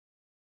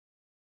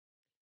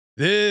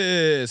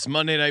This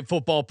Monday Night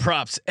Football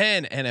props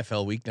and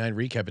NFL Week 9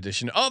 recap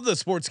edition of the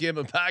Sports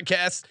Gambling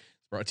Podcast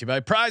is brought to you by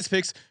Prize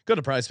Picks. Go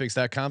to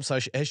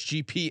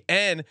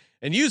prizepicks.com/SGPN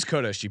and use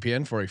code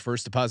SGPN for a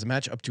first deposit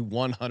match up to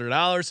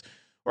 $100.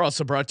 We're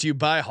also brought to you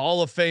by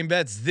Hall of Fame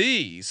Bets,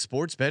 the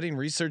sports betting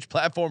research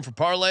platform for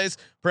parlays,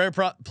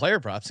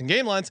 player props, and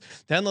game lines.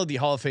 Download the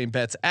Hall of Fame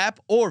Bets app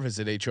or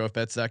visit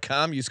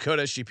HOFBets.com. Use code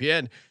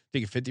SGPN to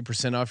get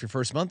 50% off your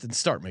first month and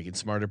start making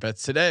smarter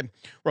bets today.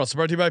 We're also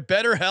brought to you by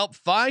BetterHelp.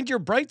 Find your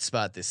bright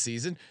spot this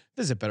season.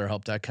 Visit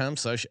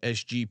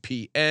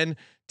BetterHelp.com/SGPN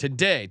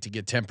today to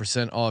get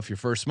 10% off your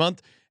first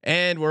month.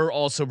 And we're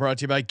also brought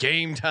to you by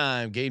Game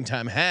Time. Game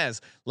Time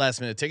has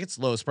last minute tickets,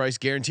 lowest price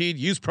guaranteed.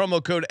 Use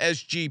promo code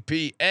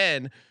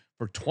SGPN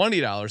for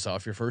 $20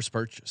 off your first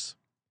purchase.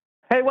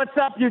 Hey, what's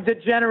up, you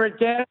degenerate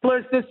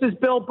gamblers? This is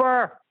Bill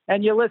Burr,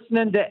 and you're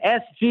listening to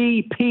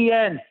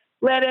SGPN.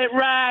 Let it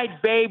ride,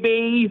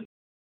 baby.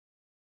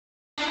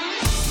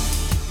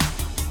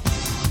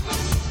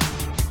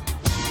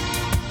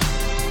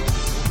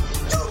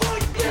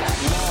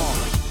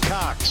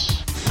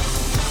 Cox.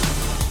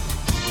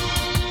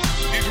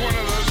 He's one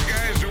of those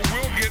guys who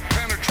will get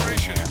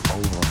penetration.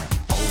 Over.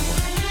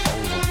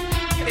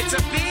 It's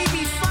a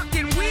baby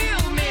fucking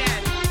wheel,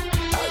 man.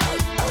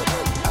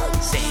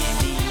 San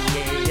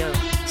Diego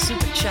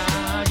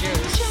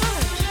Superchargers.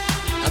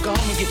 Now go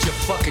home and get your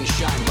fucking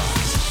shine box.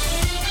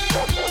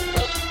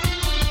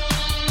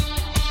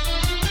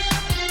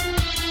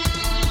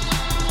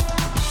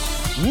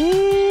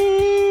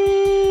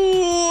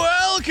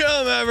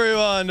 Welcome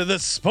everyone to the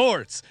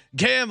Sports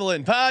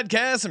Gambling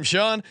Podcast. I'm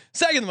Sean,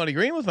 second the money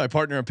green with my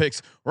partner in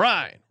picks,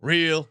 Ryan,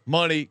 Real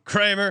Money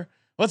Kramer.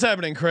 What's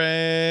happening,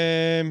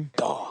 Kramer?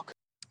 Dog.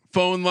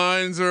 Phone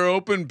lines are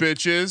open,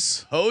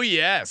 bitches. Oh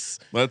yes,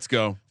 Let's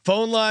go.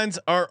 phone lines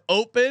are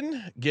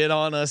open. Get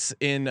on us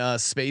in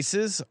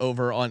Spaces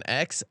over on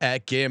X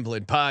at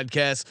Gambling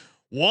Podcast.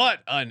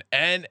 What an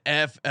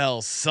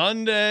NFL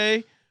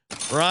Sunday,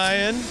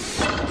 Ryan.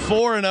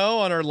 4-0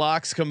 on our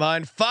locks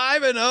combined.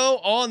 5-0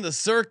 on the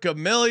Circa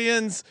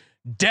Millions.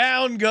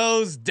 Down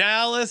goes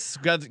Dallas.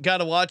 Got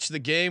to watch the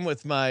game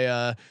with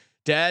my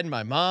dad and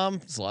my mom.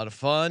 It's a lot of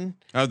fun.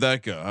 How'd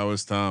that go? How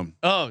was Tom?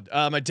 Oh,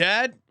 my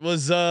dad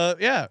was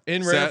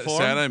in rare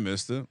form. Sad I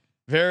missed it.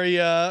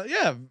 Very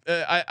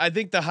I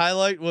think the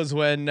highlight was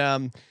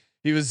when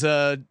he was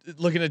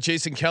looking at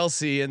Jason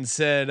Kelsey and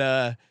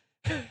said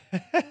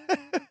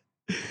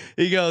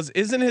he goes,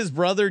 "Isn't his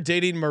brother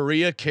dating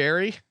Maria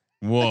Carey?"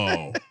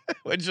 Whoa.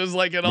 Which was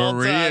like an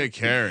Maria all-time.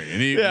 Carey.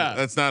 And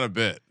that's not a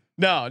bit.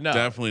 No,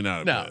 Definitely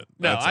not a bit.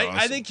 No. That's awesome.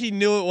 I think he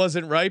knew it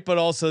wasn't right, but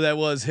also that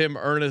was him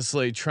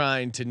earnestly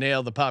trying to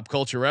nail the pop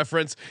culture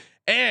reference.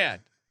 And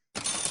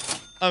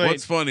I mean,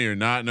 what's funnier,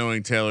 not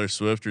knowing Taylor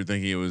Swift or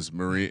thinking it was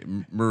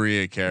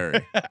Maria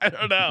Carey? I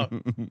don't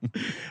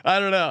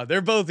know.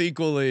 They're both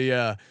equally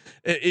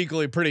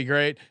pretty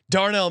great.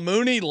 Darnell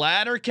Mooney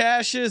ladder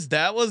cashes.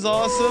 That was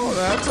awesome. Oh,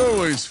 that's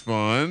always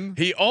fun.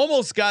 He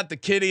almost got the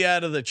kitty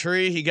out of the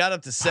tree. He got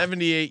up to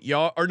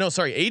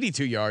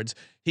 82 yards.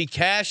 He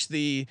cashed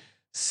the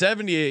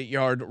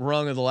 78-yard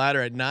rung of the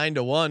ladder at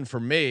 9-1 for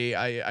me.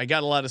 I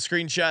got a lot of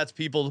screenshots.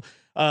 People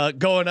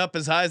going up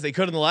as high as they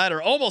could on the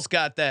ladder. Almost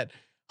got that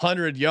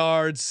 100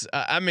 yards.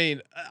 I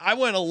mean, I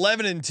went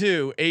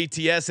 11-2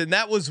 ATS, and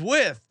that was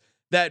with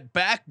that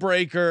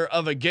backbreaker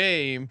of a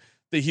game,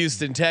 the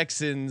Houston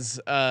Texans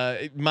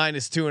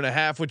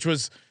 -2.5, which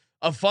was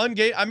a fun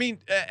game. I mean,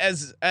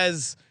 as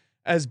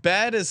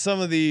bad as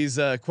some of these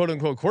quote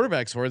unquote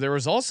quarterbacks were, there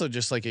was also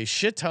just like a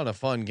shit ton of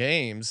fun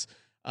games.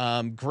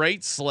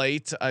 Great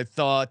slate. I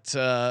thought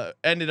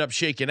ended up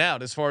shaking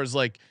out as far as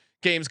like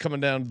games coming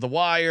down to the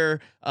wire.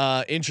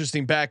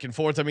 Interesting back and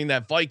forth. I mean,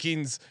 that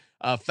Vikings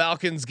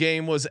Falcons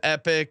game was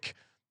epic.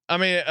 I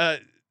mean,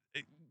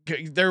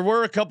 there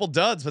were a couple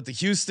duds, but the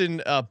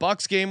Houston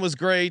Bucks game was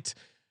great.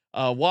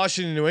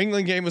 Washington New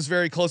England game was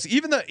very close.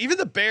 Even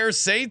the Bears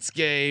Saints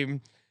game,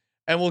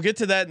 and we'll get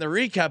to that in the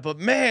recap. But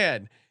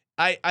man,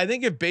 I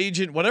think if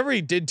Bagent, whatever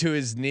he did to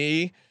his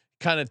knee,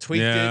 kind of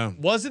tweaked it,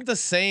 wasn't the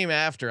same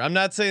after. I'm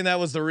not saying that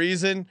was the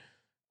reason,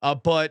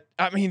 but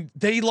I mean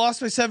they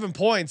lost by 7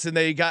 points, and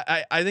they got.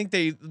 I think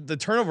the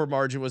turnover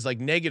margin was like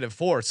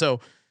 -4. So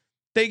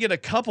they get a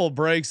couple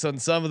breaks on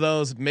some of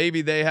those.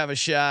 Maybe they have a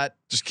shot.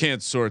 Just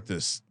can't sort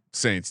this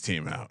Saints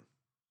team out.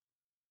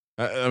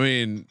 I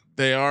mean,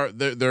 they're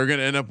going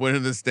to end up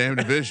winning this damn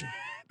division.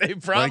 They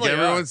probably like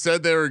everyone are.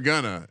 said they were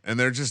gonna, and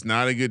they're just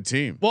not a good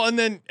team. Well, and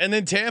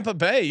then Tampa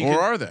Bay,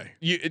 are they?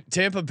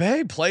 Tampa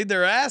Bay played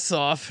their ass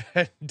off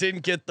and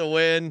didn't get the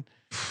win.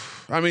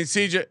 I mean,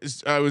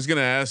 CJ, I was going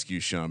to ask you,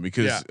 Sean,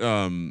 because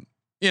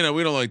we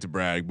don't like to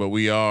brag, but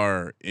we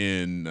are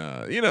in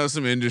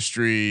some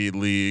industry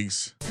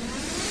leagues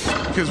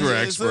because we're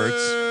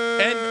experts.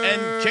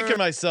 And kicking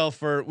myself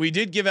for we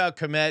did give out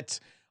Komet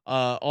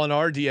on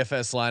our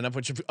DFS lineup,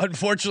 which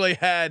unfortunately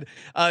had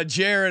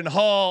Jaron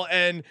Hall.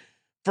 And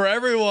for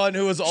everyone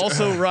who was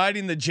also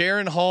riding the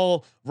Jaron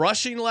Hall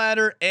rushing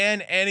ladder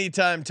and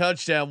anytime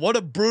touchdown, what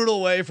a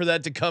brutal way for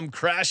that to come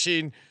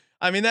crashing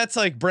I mean, that's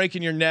like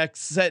breaking your neck,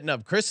 setting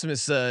up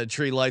Christmas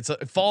tree lights,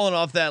 falling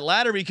off that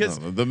ladder because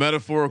the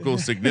metaphorical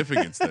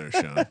significance there,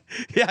 Sean.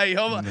 yeah, he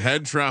almost,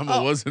 Head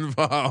trauma was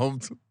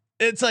involved.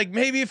 it's like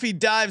maybe if he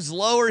dives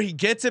lower, he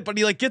gets it, but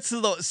he like gets to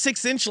the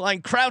 6-inch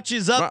line,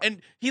 crouches up,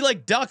 and he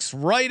like ducks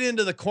right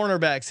into the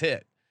cornerback's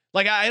hit.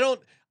 Like I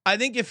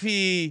think if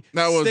he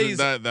that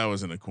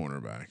wasn't a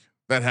cornerback.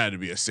 That had to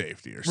be a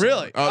safety or something.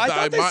 Really?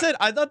 I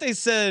thought they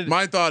said.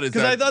 My thought is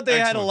because I thought they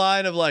had a excellent.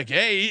 line of like,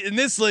 "Hey, in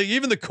this league,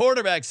 even the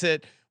quarterbacks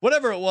hit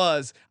whatever it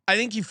was." I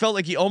think he felt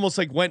like he almost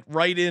like went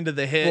right into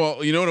the hit.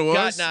 Well, you know what it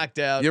was? Got knocked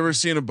out. You ever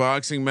seen a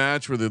boxing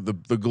match where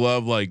the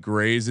glove like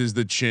grazes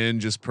the chin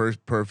just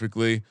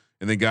perfectly,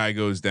 and the guy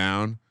goes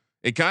down?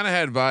 It kind of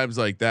had vibes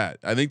like that.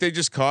 I think they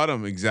just caught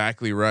him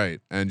exactly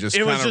right and just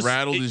kind of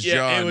rattled his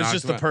jaw. It and was knocked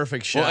just him the out.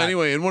 perfect shot. Well,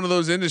 anyway, in one of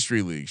those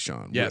industry leagues,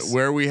 Sean, Yes.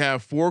 where we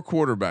have 4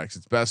 quarterbacks,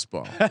 it's best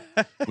ball.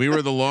 We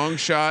were the long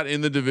shot in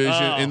the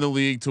division in the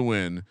league to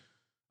win.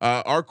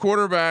 Our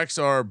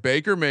quarterbacks are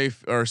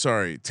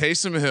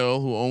Taysom Hill,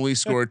 who only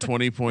scored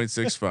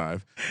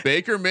 20.65,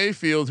 Baker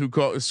Mayfield,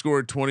 who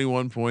scored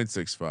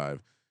 21.65,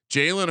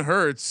 Jalen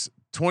Hurts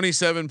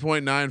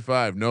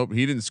 27.95. Nope,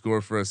 he didn't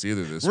score for us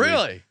either this week.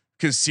 Really?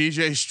 Because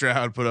CJ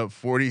Stroud put up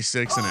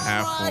 46.5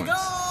 points.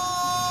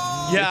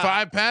 Yeah,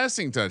 5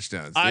 passing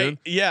touchdowns, dude.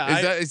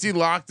 Is he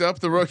locked up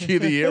the rookie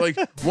of the year? Like,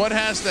 what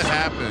has to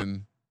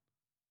happen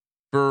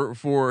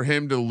for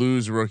him to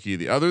lose rookie of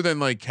the other than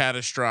like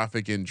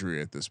catastrophic injury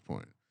at this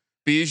point?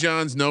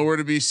 Bijan's nowhere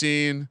to be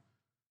seen.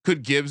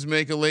 Could Gibbs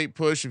make a late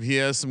push if he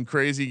has some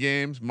crazy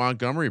games?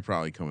 Montgomery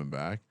probably coming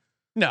back.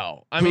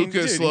 No, I mean,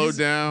 Puka slowed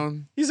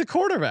down. He's a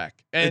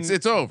quarterback, and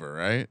It's over,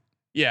 right?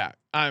 yeah,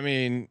 I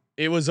mean,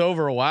 it was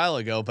over a while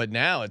ago, but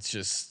now it's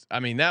just. I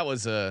mean,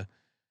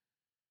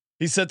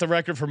 he set the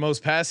record for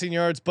most passing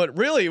yards, but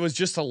really it was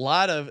just a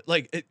lot of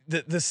like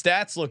the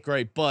stats look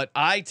great, but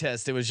eye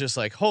test, it was just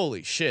like,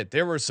 holy shit,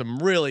 there were some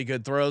really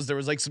good throws. There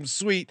was like some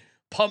sweet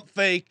pump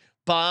fake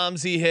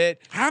bombs he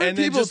hit. How do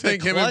people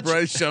think him and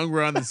Bryce Young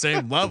were on the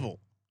same level?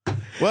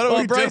 What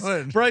are we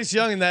doing? Bryce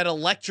Young and that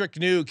electric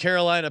new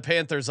Carolina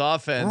Panthers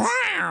offense,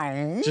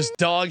 just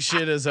dog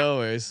shit as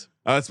always.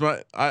 That's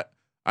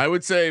I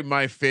would say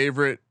my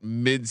favorite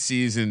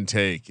mid-season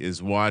take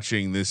is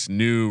watching this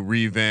new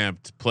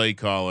revamped play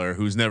caller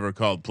who's never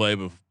called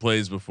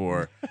plays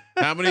before.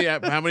 How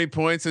many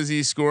points has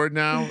he scored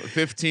now?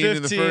 15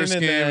 in the first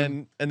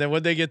game, and then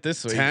what'd they get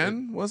this week?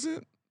 10 was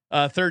it?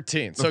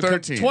 13. So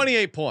 13.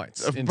 28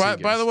 points. By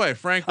the way,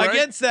 Frank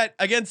Reich,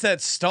 against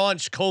that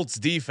staunch Colts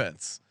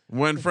defense.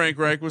 when Frank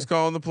Reich was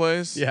calling the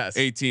plays, yes,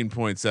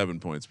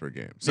 18.7 points per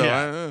game.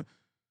 So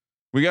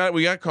we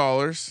got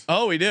callers.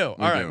 Oh, we do.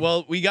 All right.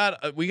 Well, we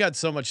got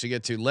so much to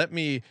get to. Let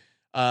me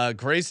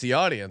grace the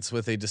audience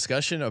with a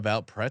discussion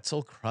about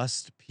pretzel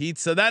crust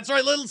pizza. That's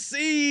right, Little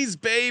C's,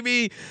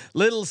 baby.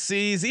 Little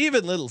C's.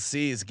 Even Little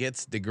C's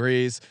gets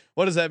degrees.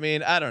 What does that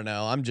mean? I don't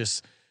know. I'm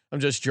just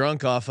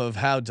drunk off of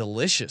how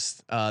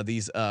delicious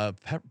these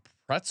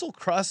pretzel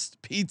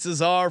crust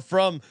pizzas are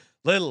from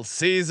Little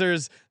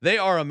Caesars. They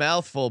are a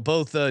mouthful,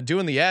 both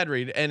doing the ad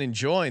read and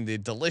enjoying the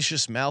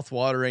delicious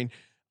mouth-watering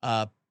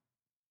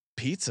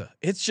pizza.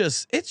 It's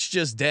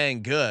just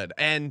dang good,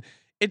 and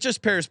it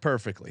just pairs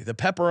perfectly. The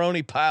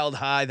pepperoni piled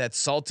high, that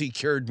salty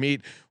cured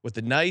meat with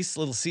the nice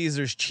Little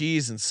Caesars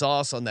cheese and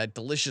sauce on that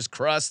delicious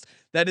crust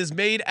that is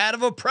made out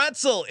of a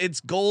pretzel. It's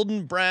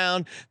golden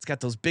brown. It's got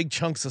those big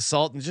chunks of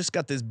salt and just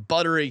got this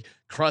buttery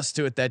crust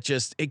to it that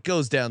it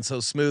goes down so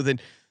smooth.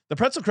 And the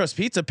pretzel crust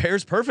pizza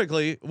pairs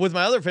perfectly with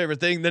my other favorite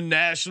thing, the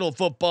National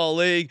Football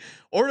League.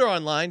 Order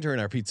online during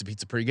our Pizza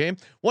pregame,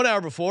 1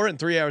 hour before and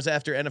 3 hours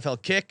after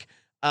NFL kick,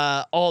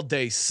 all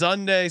day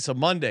Sunday. So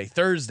Monday,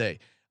 Thursday,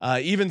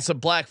 even some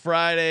Black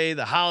Friday,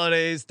 the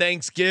holidays,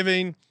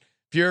 Thanksgiving.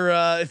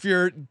 If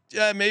you're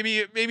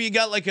maybe you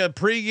got like a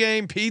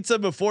pregame pizza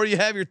before you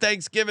have your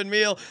Thanksgiving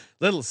meal,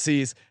 Little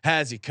C's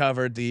has you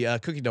covered. The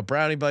cookie dough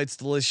brownie bites,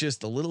 delicious.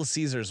 The Little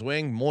Caesars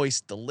wing,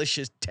 moist,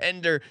 delicious,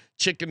 tender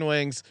chicken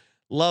wings.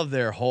 Love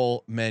their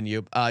whole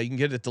menu. You can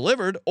get it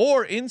delivered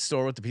or in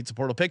store with the Pizza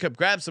Portal pickup.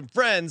 Grab some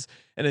friends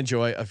and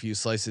enjoy a few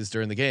slices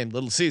during the game.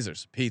 Little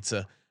Caesars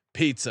pizza.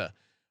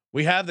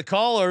 We have the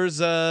callers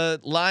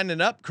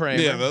lining up,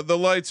 Kramer. Yeah, the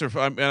lights are.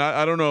 And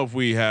I don't know if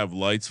we have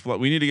lights.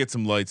 We need to get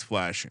some lights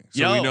flashing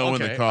so we know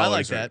when the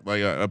callers are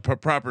like a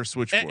proper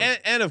switchboard.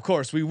 And of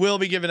course, we will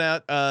be giving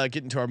out,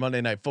 getting to our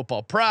Monday Night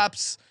Football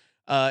props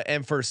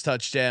and first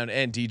touchdown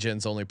and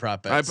DGen's only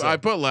prop bet. I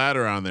put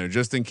ladder on there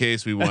just in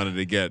case we wanted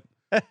to get.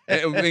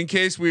 In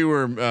case we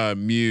were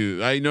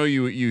mute, I know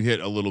you hit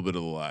a little bit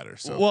of the ladder.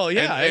 So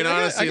and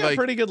honestly, I got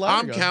pretty good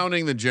ladder. I'm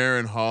counting the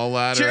Jaren Hall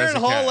ladder. Jaren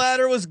Hall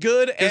ladder was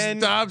good,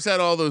 and Dobbs had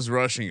all those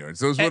rushing yards.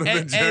 Those would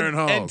have been Jaren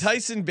Hall and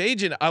Tyson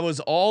Bagent. I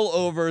was all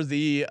over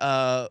the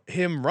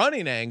him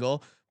running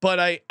angle, but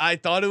I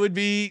thought it would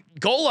be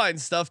goal line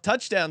stuff,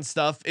 touchdown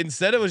stuff.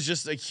 Instead, it was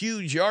just a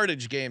huge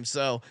yardage game.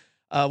 So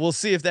we'll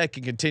see if that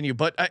can continue.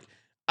 But I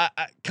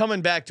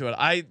coming back to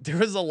it,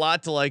 there is a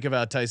lot to like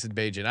about Tyson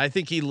Bagent. I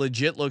think he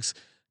legit looks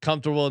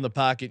comfortable in the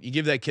pocket. You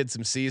give that kid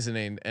some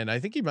seasoning, and I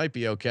think he might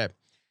be okay.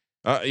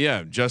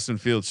 Yeah, Justin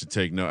Fields should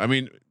take no. I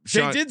mean,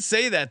 They did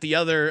say that the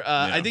other.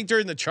 I think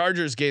during the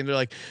Chargers game, they're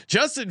like,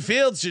 Justin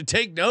Fields should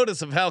take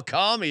notice of how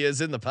calm he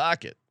is in the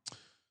pocket.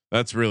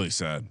 That's really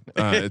sad.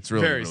 It's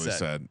really Very really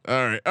sad.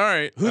 sad. All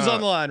right. Who's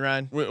on the line,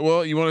 Ryan?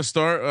 Well, you want to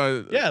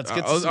start? Yeah, let's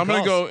get. I'm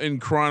going to go in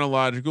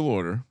chronological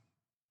order.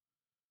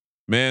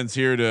 Man's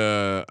here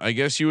to. I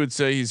guess you would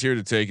say he's here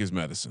to take his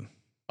medicine.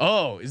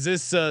 Oh, is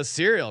this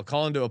Serial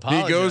calling to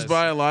apologize? He goes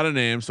by a lot of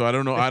names, so I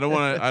don't know. I don't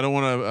want to. I don't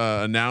want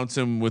to announce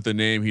him with a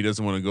name he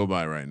doesn't want to go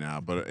by right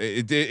now. But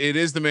it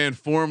is the man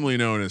formerly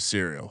known as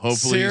Serial.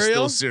 Hopefully, he's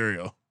still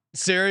Serial.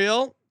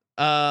 Serial.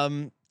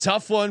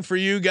 Tough one for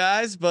you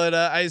guys, but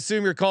I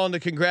assume you're calling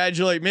to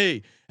congratulate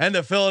me and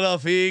the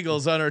Philadelphia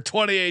Eagles on our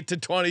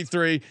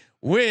 28-23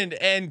 win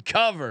and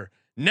cover.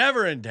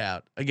 Never in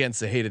doubt against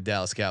the hated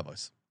Dallas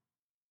Cowboys.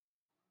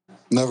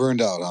 Never in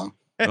doubt, huh?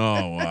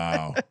 Oh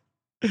wow.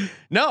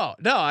 No,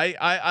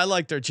 I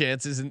like their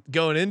chances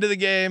going into the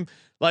game,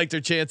 like their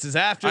chances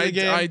after the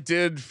game. I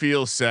did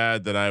feel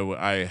sad that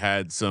I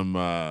had some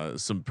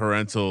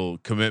parental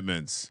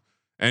commitments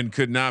and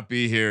could not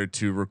be here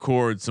to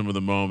record some of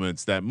the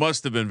moments that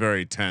must have been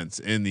very tense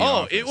in the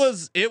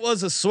office. It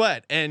was a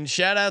sweat. And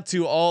shout out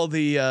to all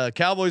the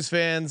Cowboys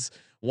fans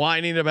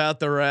whining about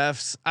the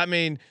refs. I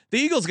mean, the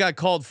Eagles got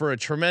called for a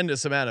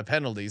tremendous amount of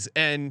penalties,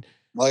 and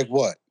like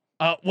what?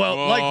 Like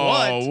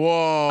what?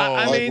 Whoa!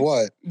 I Like mean,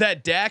 what?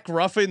 that Dak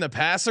roughing the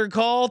passer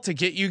call to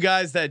get you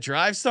guys that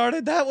drive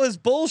started. That was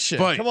bullshit.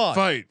 Come on,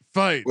 fight.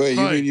 Wait,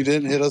 you mean you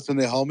didn't hit us in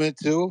the helmet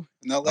too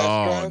in that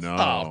last drive?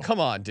 No. Oh, come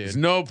on, dude. There's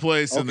no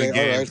place in the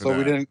game. All right, for so that.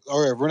 we didn't.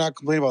 All right, we're not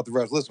complaining about the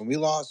refs. Listen, we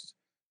lost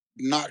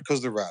not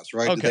because of the refs,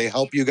 right? Okay. Did they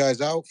help you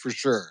guys out for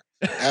sure?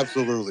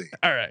 Absolutely.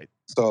 All right.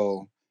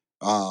 So,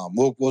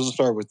 we'll just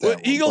start with that. Well,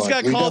 one. Eagles But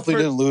got we called definitely for-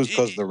 didn't lose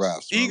because of the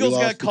refs. bro. Eagles we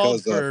got lost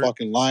called because for- the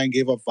fucking Lion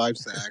gave up 5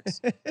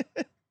 sacks.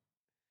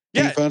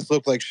 Yeah. Defense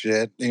looked like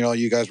shit. You know,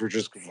 you guys were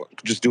just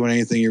doing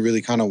anything you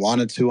really kind of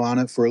wanted to on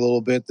it for a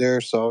little bit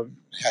there. So it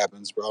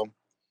happens, bro.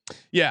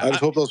 Yeah. I just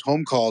hope those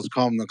home calls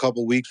come a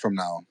couple weeks from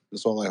now.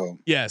 That's all I hope.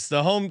 Yes,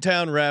 the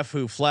hometown ref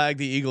who flagged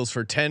the Eagles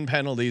for 10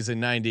 penalties and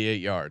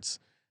 98 yards.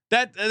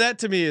 That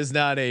to me is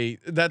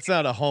that's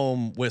not a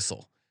home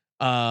whistle.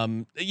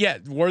 Yeah,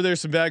 were there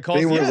some bad calls?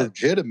 They were Yeah.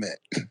 legitimate.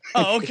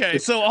 Oh, okay.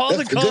 So all the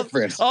That's the calls,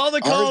 difference. all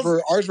the calls.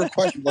 Ours were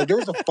questionable. Like there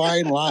was a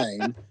fine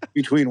line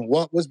between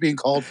what was being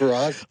called for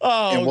us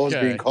Oh, and what was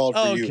okay. being called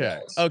for you Okay.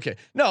 guys. Okay.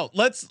 No,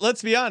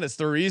 let's be honest.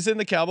 The reason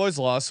the Cowboys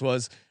lost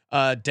was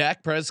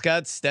Dak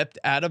Prescott stepped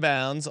out of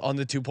bounds on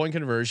the 2-point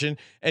conversion,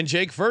 and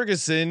Jake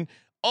Ferguson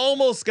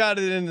almost got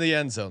it into the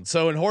end zone.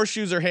 So in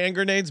horseshoes or hand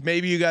grenades,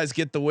 maybe you guys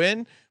get the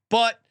win,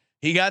 but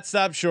he got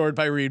stopped short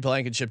by Reed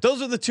Blankenship.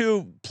 Those are the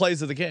 2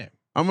 plays of the game.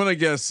 I'm gonna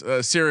guess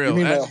Serial. You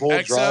mean that whole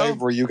XL?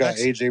 drive where you got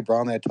AJ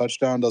Brown, that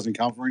touchdown doesn't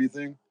count for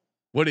anything?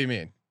 What do you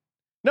mean?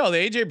 No, the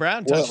AJ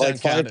Brown What, touchdown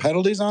like 5 counted.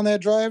 penalties on that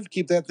drive?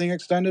 Keep that thing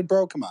extended,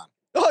 bro. Come on.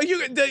 Oh,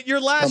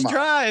 your last Come on.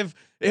 drive,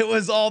 it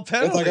was all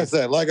penalties. It's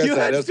like I You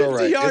had said, it's all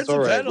 50 right. yards It's all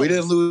of right. We penalties.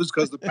 didn't lose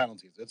because of the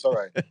penalties. It's all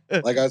right.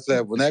 Like I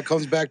said, when that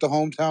comes back to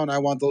hometown, I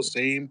want those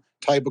same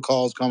type of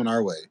calls coming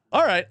our way.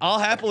 All right, I'll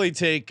happily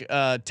take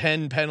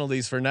 10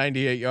 penalties for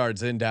 98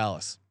 yards in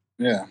Dallas.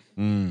 Yeah.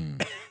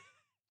 Mm.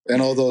 And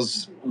all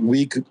those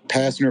weak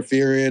pass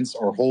interference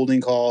or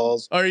holding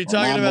calls. Are you or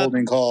talking about?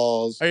 non-holding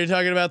calls? Are you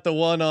talking about the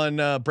one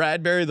on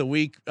Bradbury, the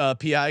weak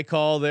PI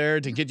call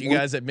there to get you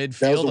guys at That was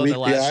midfield a on weak the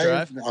last PI.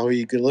 drive? Oh,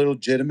 he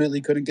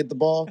legitimately couldn't get the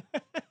ball.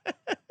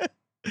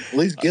 At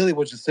least Gilly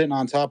was just sitting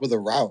on top of the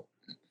route.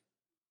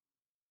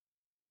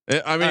 I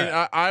mean, All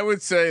right. I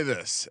would say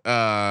this,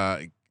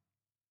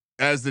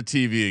 as the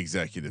TV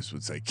executives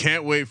would say,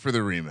 can't wait for the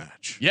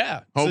rematch. Yeah,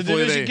 it's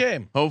Hopefully a division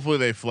game. Hopefully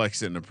they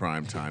flex it into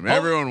prime time.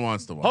 Everyone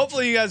wants to watch.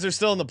 Hopefully you guys are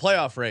still in the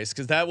playoff race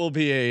because that will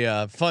be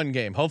a fun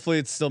game. Hopefully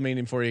it's still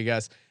meaning for you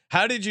guys.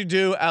 How did you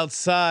do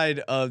outside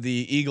of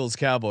the Eagles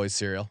Cowboys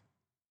serial?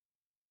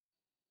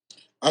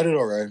 I did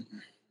all right.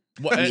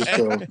 What,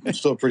 I'm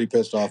still pretty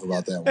pissed off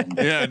about that one.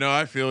 Yeah, no,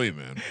 I feel you,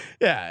 man.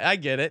 yeah, I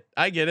get it.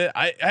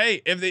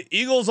 Hey, if the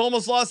Eagles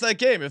almost lost that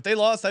game, if they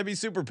lost, I'd be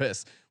super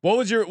pissed. What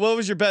was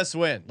your best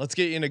win? Let's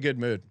get you in a good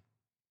mood.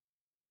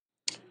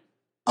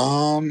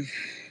 I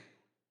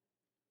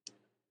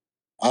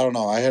don't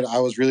know. I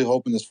was really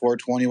hoping this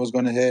 420 was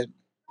going to hit.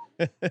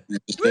 It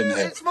just didn't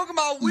hit. Smoking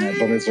my Yeah,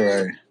 but it's all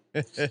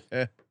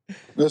right.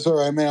 That's all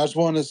right, man. I just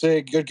wanted to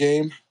say good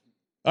game.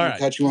 All I'll right.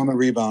 catch you on the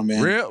rebound,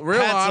 man. Real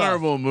Hats off.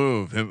 honorable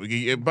move.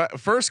 But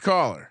first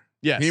caller.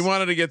 Yes. He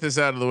wanted to get this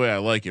out of the way. I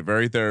like it.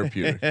 Very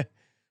therapeutic.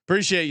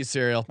 Appreciate you,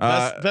 Serial.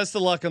 Best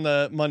of luck on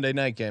the Monday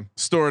night game.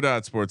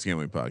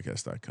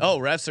 Store.sportsgamblingpodcast.com. Oh,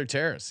 refs are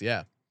terrorists.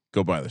 Yeah.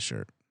 Go buy the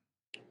shirt.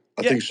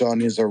 I think Sean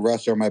needs to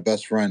wrestle my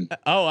best friend.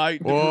 Oh,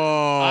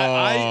 Whoa.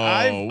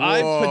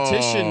 I've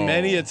petitioned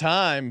many a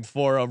time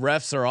for a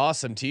refs are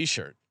awesome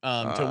T-shirt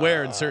to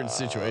wear in certain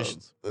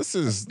situations. This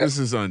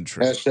is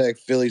untrue. Hashtag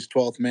Philly's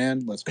 12th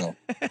man. Let's go.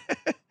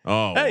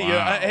 Oh, Hey,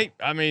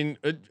 wow. I mean,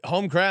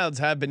 home crowds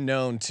have been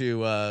known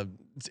to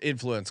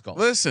influence calls.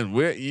 Listen,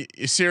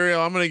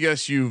 Serial. I'm gonna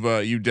guess you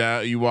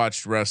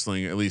watched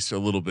wrestling at least a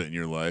little bit in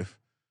your life.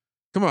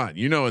 Come on,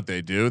 you know what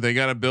they do. They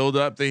got to build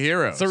up the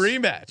heroes. It's a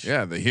rematch.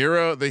 Yeah, the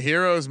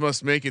heroes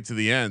must make it to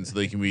the end so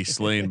they can be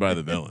slain by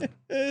the villain.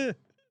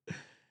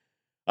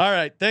 All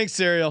right, thanks,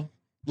 Serial.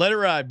 Let it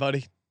ride,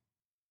 buddy.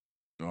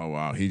 Oh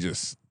wow, he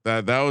just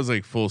that was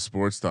like full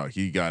sports talk.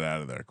 He got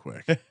out of there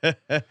quick.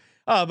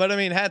 Oh, but I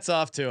mean, hats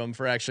off to him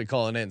for actually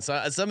calling in.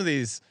 So some of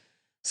these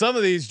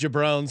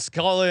jabrones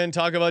call in,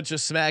 talk about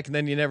just smack, and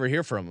then you never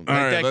hear from him. Like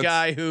right, that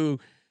guy who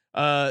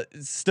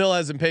still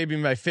hasn't paid me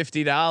my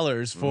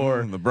 $50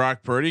 for the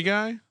Brock Purdy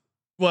guy.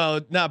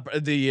 Well, not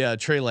the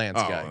Trey Lance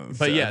guy,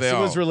 but yes, it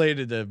was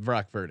related to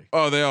Brock Purdy.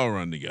 Oh, they all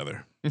run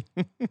together.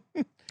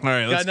 All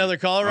right, got another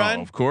caller, Ryan?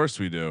 Oh, of course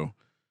we do.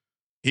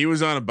 He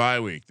was on a bye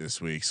week this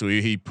week, so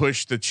he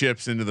pushed the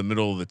chips into the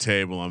middle of the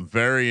table. I'm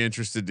very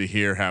interested to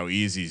hear how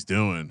Easy's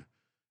doing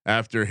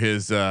after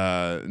his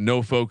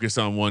no focus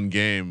on one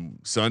game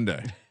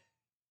Sunday.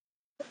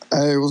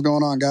 Hey, what's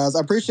going on, guys? I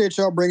appreciate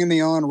y'all bringing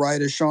me on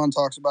right as Sean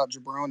talks about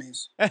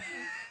jabronis.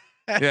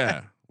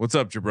 Yeah, what's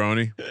up,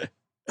 jabroni?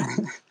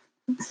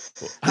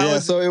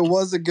 So it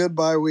was a good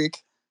bye week.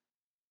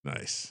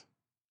 Nice.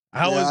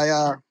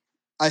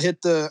 I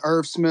hit the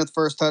Irv Smith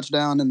first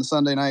touchdown in the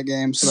Sunday night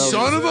game. So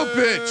Son of a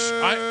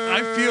bitch!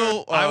 I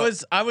feel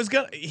I was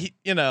gonna,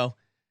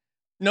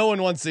 no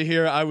one wants to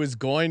hear I was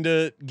going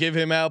to give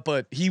him out,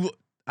 but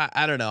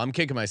I don't know. I'm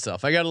kicking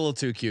myself. I got a little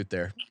too cute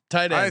there.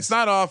 Tight end. It's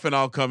not often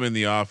I'll come in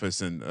the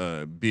office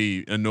and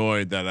be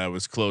annoyed that I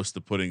was close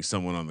to putting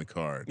someone on the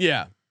card.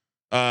 Yeah.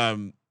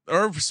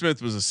 Irv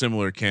Smith was a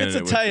similar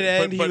candidate. It's a tight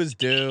end. He was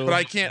due. But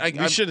I can't.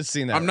 You should have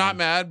seen that. I'm not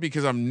mad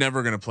because I'm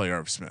never going to play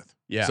Irv Smith.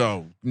 Yeah.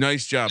 So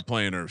nice job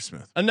playing Irv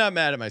Smith. I'm not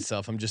mad at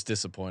myself. I'm just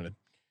disappointed.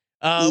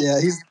 Yeah,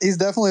 he's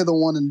definitely the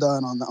one and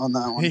done on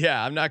that one.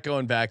 Yeah, I'm not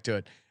going back to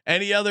it.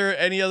 Any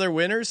other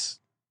winners?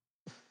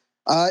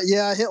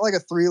 Yeah, I hit like a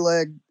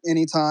 3-leg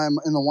anytime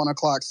in the 1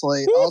 o'clock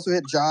slate. Woo! I also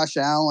hit Josh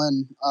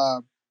Allen,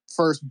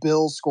 first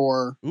Bills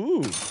score.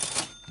 Ooh,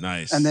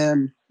 nice. And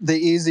then the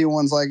easy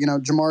ones like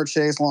Jamar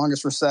Chase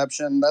longest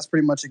reception. That's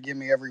pretty much a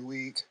gimme every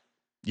week.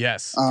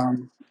 yes.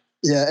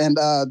 Yeah, and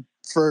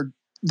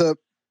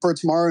for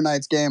tomorrow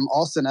night's game,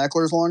 Austin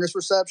Eckler's longest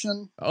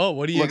reception. Oh,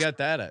 what do you got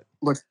that at?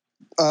 Look,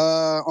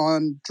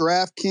 on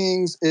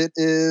DraftKings, it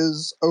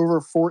is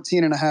over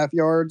 14.5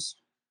 yards.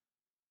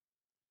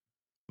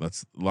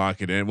 Let's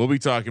lock it in. We'll be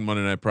talking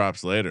Monday Night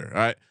Props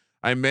later.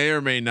 I may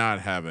or may not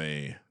have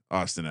a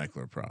Austin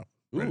Eckler prop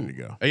ready to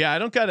go. Yeah, I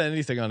don't got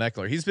anything on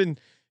Eckler. He's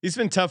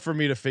been tough for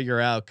me to figure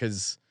out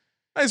because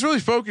I was really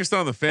focused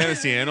on the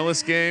fantasy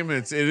analyst game.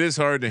 It is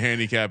hard to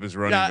handicap his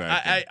running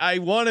back. I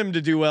want him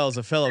to do well as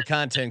a fellow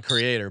content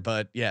creator,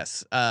 but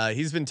yes,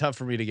 he's been tough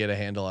for me to get a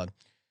handle on.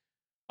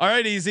 All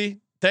right,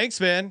 Easy.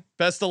 Thanks, man.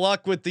 Best of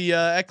luck with the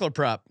Eckler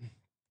prop.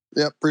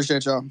 Yep,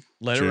 appreciate y'all.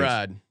 Let it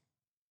ride.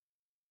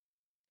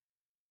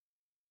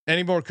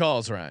 Any more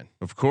calls, Ryan?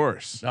 Of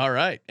course. All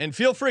right, and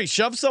feel free,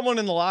 shove someone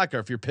in the locker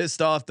if you're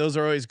pissed off. Those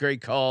are always great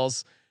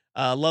calls.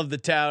 Love the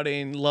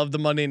touting. Love the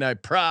Monday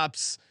night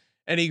props.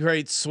 Any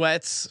great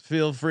sweats?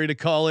 Feel free to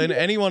call in.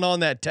 Anyone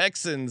on that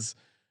Texans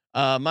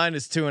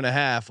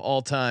 -2.5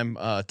 all time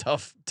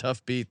tough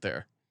beat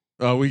there.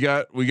 We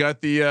got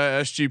the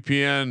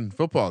SGPN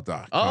football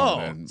doc.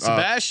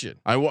 Sebastian.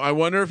 I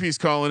wonder if he's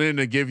calling in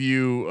to give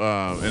you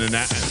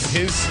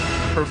his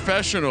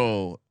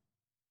professional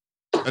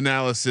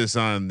analysis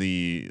on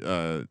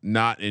the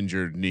not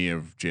injured knee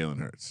of Jalen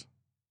Hurts.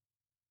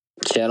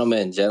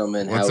 Gentlemen,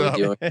 What's how up?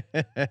 we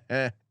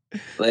doing?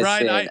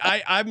 Ryan,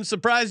 I'm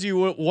surprised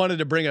you wanted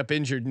to bring up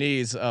injured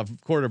knees of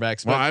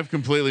quarterbacks. Well, I've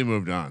completely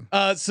moved on.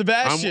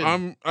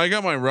 Sebastian, I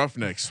got my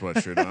Roughneck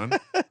sweatshirt on.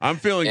 I'm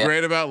feeling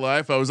great about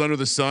life. I was under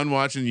the sun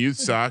watching youth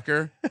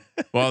soccer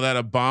while that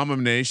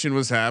abomination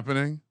was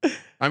happening.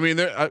 I mean,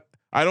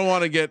 I don't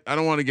want to get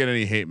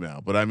any hate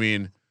mail, but I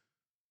mean,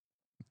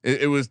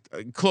 it was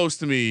close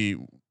to me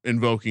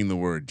invoking the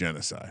word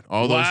genocide.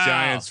 All those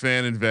Giants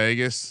fan in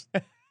Vegas.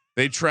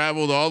 They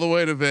traveled all the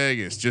way to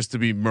Vegas just to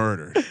be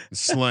murdered and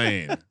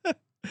slain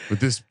with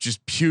this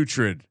just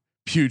putrid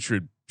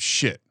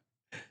shit.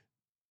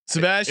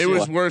 Sebastian, it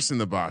was worse in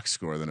the box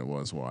score than it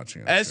was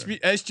watching.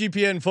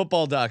 SGPN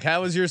football doc.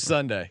 How was your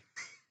Sunday?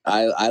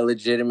 I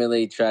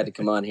legitimately tried to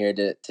come on here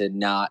to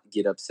not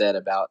get upset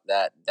about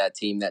that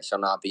team that shall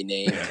not be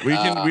named. We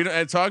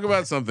talk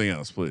about something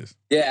else, please.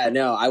 Yeah,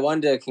 no, I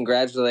wanted to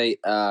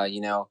congratulate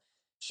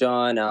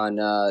Sean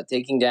on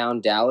taking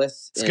down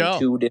Dallas in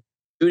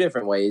two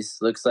different ways.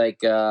 Looks like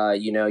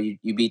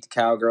you beat the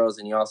Cowgirls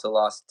and you also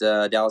lost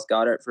Dallas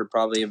Goedert for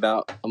probably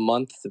about a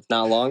month, if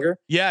not longer.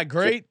 Yeah,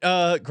 great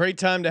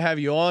time to have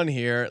you on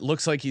here. It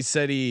looks like he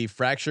said he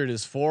fractured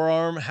his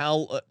forearm.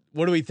 How?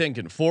 What are we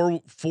thinking?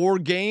 Four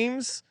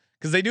games?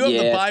 Because they do have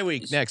the bye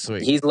week next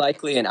week. He's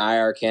likely an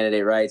IR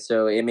candidate, right?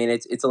 So I mean,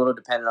 it's a little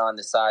dependent on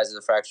the size of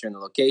the fracture and the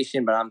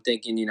location. But I'm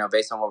thinking,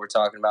 based on what we're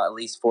talking about, at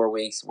least 4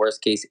 weeks,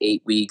 worst case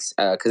 8 weeks,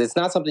 because it's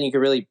not something you can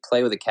really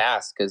play with a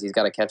cast because he's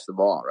got to catch the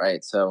ball,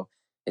 right? So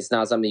it's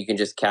not something you can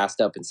just cast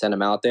up and send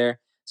him out there.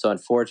 So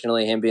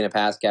unfortunately, him being a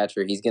pass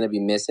catcher, he's going to be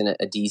missing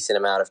a decent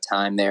amount of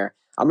time there.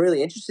 I'm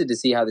really interested to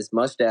see how this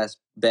mustache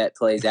bet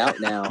plays out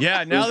now.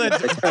 Yeah, now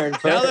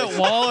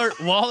that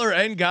Waller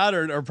and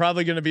Goddard are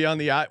probably going to be on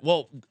the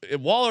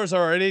Waller's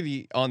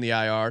already on the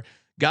IR.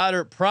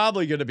 Goddard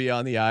probably going to be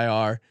on the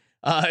IR.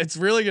 It's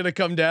really going to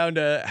come down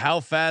to how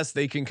fast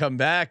they can come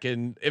back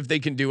and if they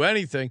can do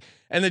anything.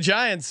 And the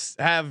Giants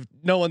have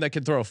no one that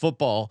can throw a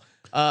football.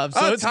 So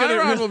it's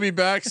Tyrod will be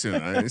back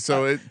soon.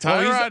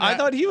 Tyrod, I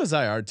thought he was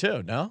IR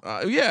too. No.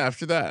 Yeah.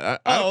 After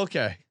that.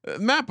 Okay.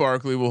 Matt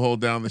Barkley will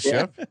hold down the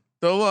ship.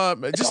 They'll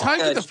just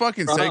hike it the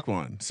fucking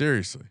Saquon.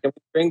 Seriously. Can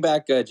we bring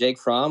back Jake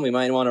Fromm? We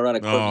might want to run a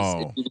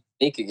quick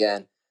sneak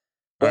again.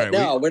 But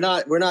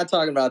right, we're not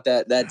talking about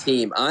that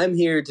team. I'm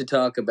here to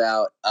talk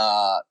about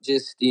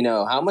just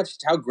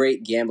how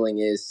great gambling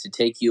is to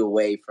take you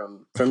away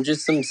from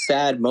just some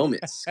sad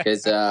moments.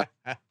 Because I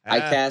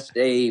cashed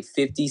a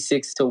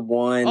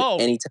 56-1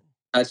 anytime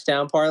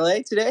touchdown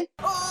parlay today.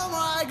 Oh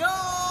my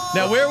god!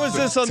 Now, where was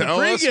this on the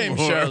pregame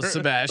show,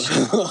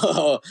 Sebastian?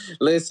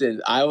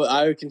 Listen,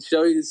 I can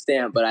show you the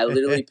stamp, but I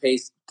literally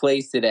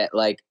placed it at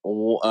like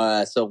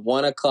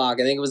 1 o'clock.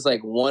 I think it was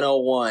like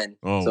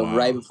 1:01.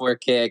 Right before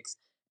kicks.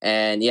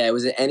 And yeah, it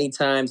was at any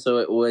time. So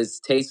it was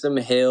Taysom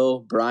Hill,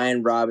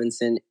 Brian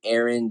Robinson,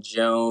 Aaron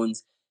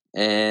Jones,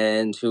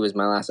 and who was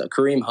my last one?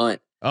 Kareem Hunt.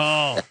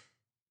 Oh.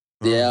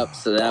 Yep.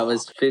 So that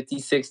was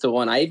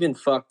 56-1. I even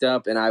fucked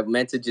up and I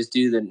meant to just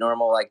do the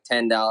normal like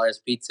 $10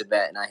 pizza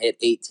bet and I hit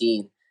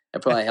 18.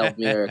 That probably helped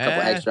me or a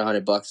couple extra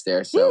 $100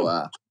 there.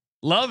 So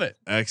love it.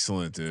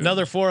 Excellent, dude.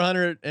 Another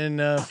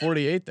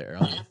 448 there.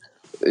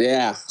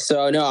 Yeah.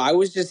 So no, I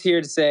was just here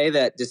to say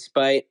that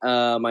despite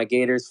my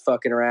Gators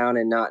fucking around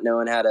and not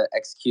knowing how to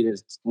execute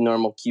a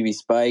normal QB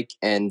spike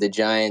and the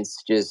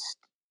Giants just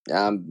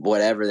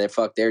whatever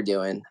they're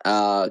doing.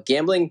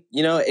 Gambling,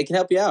 it can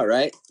help you out,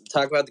 right?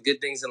 Talk about the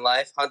good things in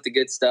life, hunt the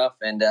good stuff,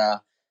 and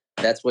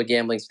that's what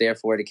gambling's there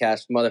for, to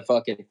cash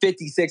motherfucking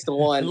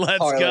 56-1.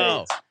 Let's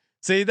go.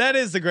 See, that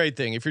is the great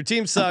thing. If your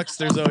team sucks,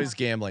 there's always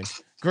gambling.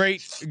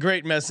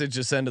 Great message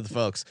to send to the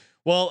folks.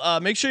 Well,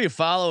 make sure you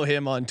follow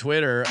him on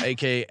Twitter,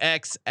 aka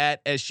X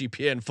at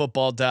SGPN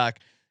Football Doc.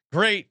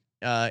 Great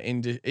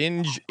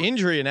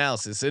injury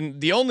analysis, and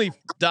the only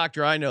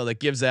doctor I know that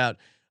gives out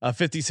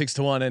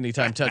 56-1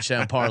 anytime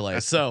touchdown parlay.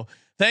 So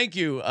thank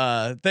you,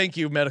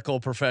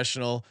 medical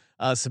professional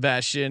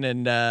Sebastian,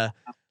 and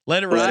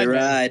let it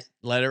ride.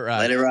 Let it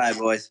ride,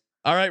 boys.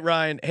 All right,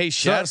 Ryan. Hey,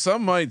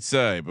 some might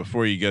say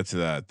before you get to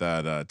that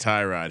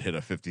Tyrod hit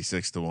a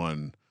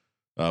 56-1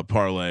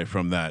 parlay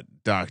from that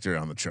doctor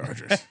on the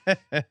Chargers.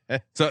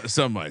 So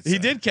some might say. He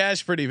did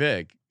cash pretty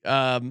big.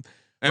 And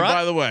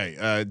by the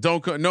way,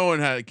 no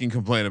one can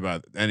complain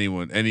about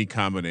any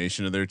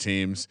combination of their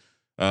teams.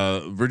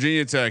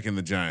 Virginia Tech and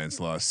the Giants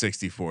lost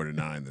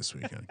 64-9 this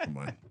weekend. Come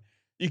on.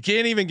 You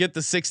can't even get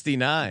the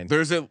 69.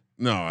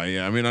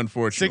 I mean,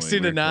 unfortunately,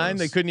 60-9.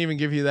 They couldn't even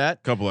give you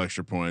that. Couple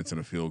extra points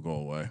and a field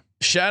goal away.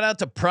 Shout out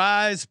to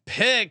Prize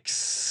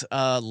Picks.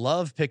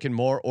 Love picking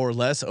more or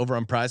less over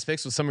on Prize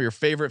Picks with some of your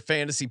favorite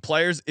fantasy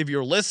players. If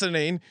you're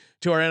listening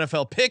to our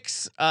NFL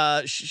Picks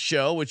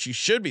show, which you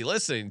should be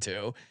listening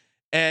to,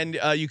 and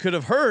you could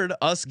have heard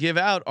us give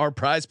out our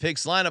Prize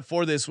Picks lineup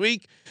for this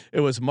week.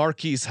 It was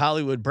Marquise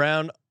Hollywood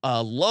Brown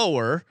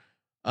lower,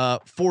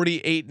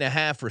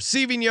 48.5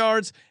 receiving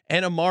yards,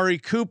 and Amari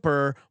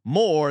Cooper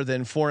more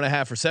than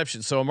 4.5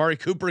 receptions. So Amari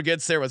Cooper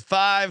gets there with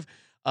 5.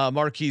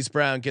 Marquise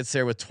Brown gets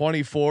there with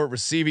 24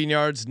 receiving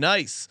yards.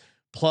 Nice.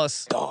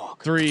 Plus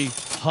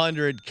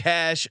 300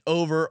 cash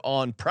over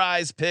on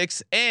Prize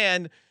Picks,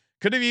 and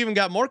could have even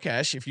got more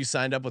cash if you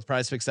signed up with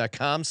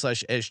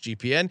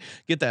prizepicks.com/SGPN.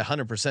 Get that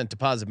 100%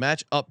 deposit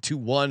match up to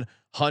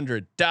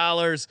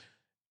 $100.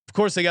 Of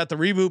course, they got the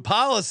reboot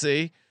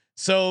policy.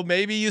 So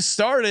maybe you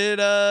started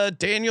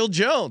Daniel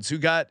Jones, who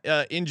got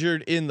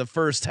injured in the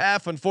first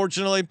half.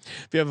 Unfortunately,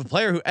 if you have a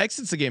player who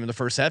exits the game in the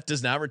first half,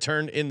 does not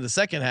return in the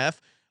second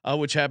half,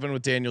 which happened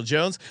with Daniel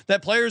Jones,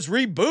 that player's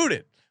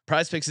rebooted.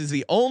 PrizePicks is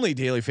the only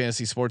daily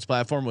fantasy sports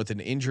platform with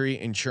an injury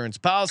insurance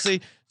policy.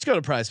 Just go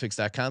to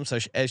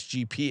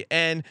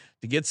prizepicks.com/SGPN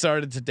to get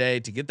started today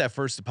to get that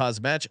first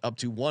deposit match up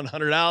to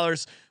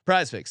 $100.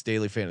 PrizePicks,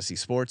 daily fantasy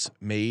sports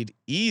made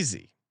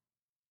easy.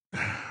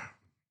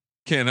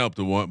 Can't help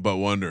but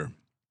wonder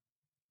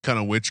kind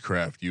of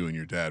witchcraft you and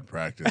your dad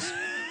practice.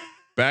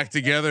 Back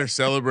together,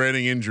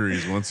 celebrating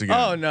injuries once again.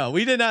 Oh no,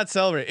 we did not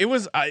celebrate.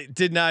 I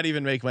did not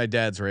even make my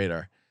dad's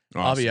radar.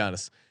 Awesome. I'll be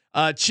honest.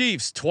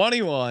 Chiefs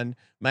 21,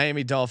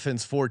 Miami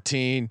Dolphins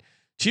 14.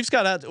 Chiefs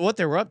got out.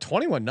 They were up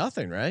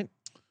 21-0, right?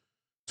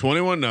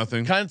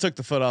 21-0. Kind of took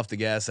the foot off the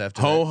gas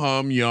after. Ho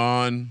hum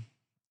yawn,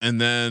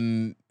 and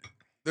then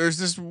there's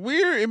this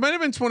weird. It might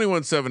have been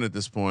 21-7 at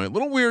this point.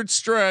 Little weird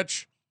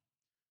stretch.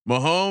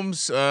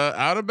 Mahomes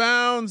out of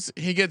bounds.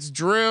 He gets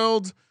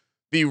drilled.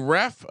 The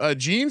ref,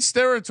 Gene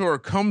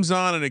Steratore, comes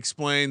on and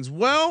explains,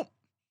 well,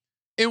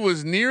 it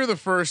was near the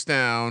first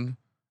down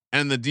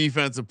and the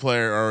defensive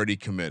player already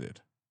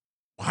committed.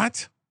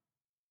 What?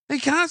 They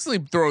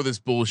constantly throw this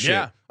bullshit,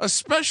 Yeah.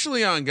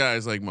 especially on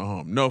guys like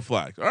Mahomes. No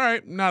flag. All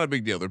right, not a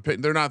big deal.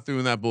 They're not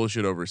doing that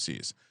bullshit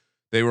overseas.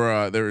 They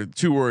were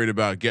too worried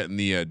about getting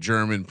the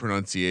German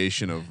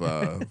pronunciation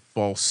of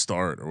false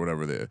start or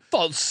whatever they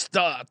false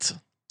start.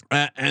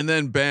 And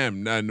then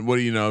bam, and what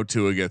do you know?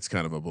 Tua gets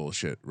kind of a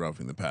bullshit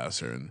roughing the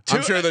passer, and I'm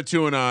Tua- sure that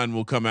Tuanon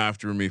will come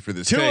after me for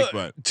this take.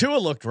 But Tua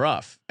looked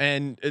rough,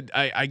 and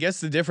I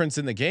guess the difference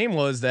in the game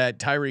was that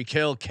Tyreek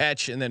Hill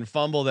catch and then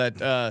fumble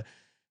that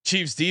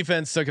Chiefs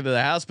defense took it to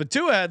the house. But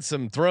Tua had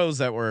some throws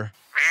that were,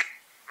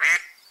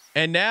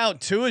 and now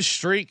Tua's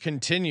streak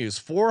continues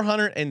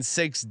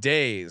 406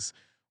 days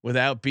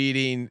without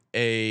beating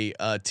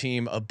a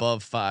team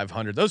above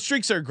 500. Those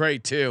streaks are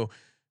great too,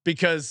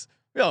 because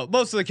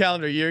most of the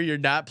calendar year you're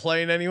not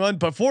playing anyone,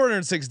 but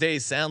 406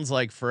 days sounds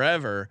like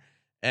forever.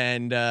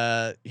 And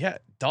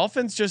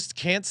Dolphins just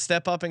can't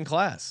step up in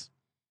class.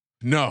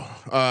 no.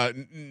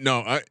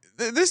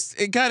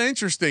 It got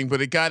interesting,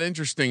 but it got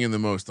interesting in the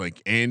most like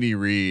Andy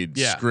Reid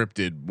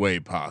scripted way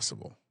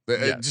possible.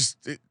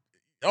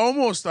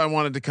 Almost I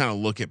wanted to kind of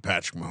look at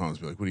Patrick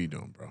Mahomes, be like, "What are you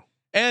doing, bro?"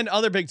 And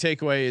other big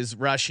takeaway is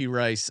Rashee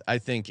Rice. I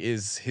think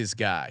is his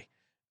guy,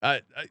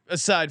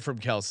 aside from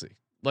Kelsey.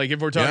 Like if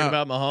we're talking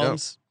about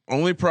Mahomes.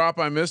 Only prop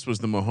I missed was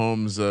the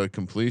Mahomes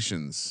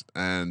completions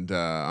and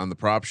on the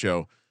prop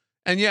show,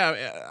 and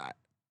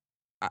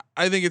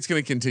I think it's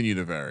going to continue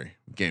to vary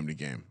game to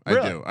game. Really?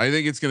 I do. I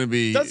think it's going to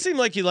be. Does seem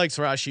like he likes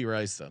Rashee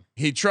Rice though.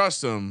 He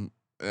trusts him,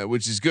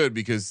 which is good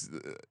because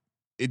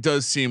it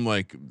does seem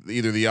like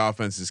either the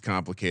offense is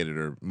complicated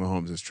or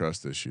Mahomes has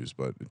trust issues.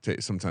 But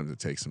sometimes it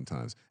takes some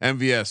time.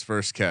 MVS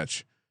first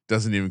catch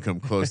doesn't even come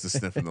close to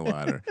sniffing the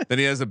ladder. Then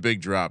he has a big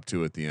drop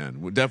too at the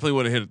end. Definitely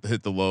would have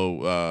hit the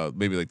low,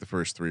 maybe like the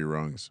first 3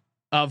 rungs.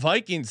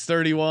 Vikings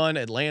 31,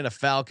 Atlanta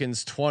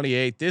Falcons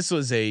 28. This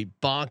was a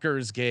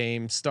bonkers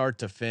game, start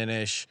to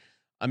finish.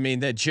 I mean,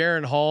 that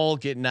Jaren Hall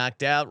getting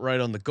knocked out right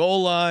on the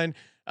goal line.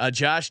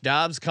 Josh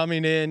Dobbs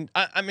coming in.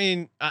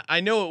 I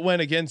know it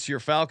went against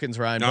your Falcons,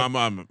 Ryan. No,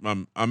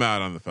 I'm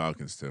out on the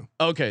Falcons too.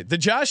 Okay, the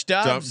Josh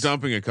Dobbs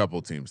dumping a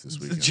couple teams this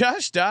week. The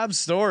Josh Dobbs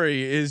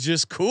story is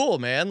just cool,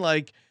 man.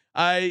 Like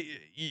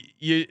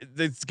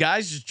this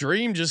guy's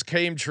dream just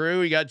came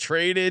true. He got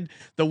traded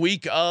the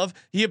week of.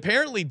 He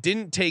apparently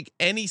didn't take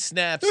any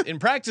snaps in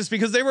practice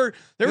because they were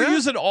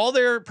using all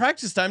their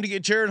practice time to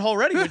get Jaren Hall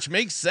ready, which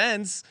makes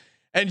sense.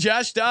 And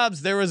Josh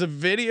Dobbs, there was a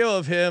video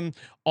of him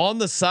on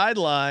the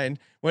sideline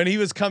when he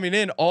was coming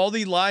in. All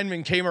the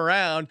linemen came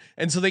around,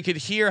 and so they could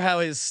hear how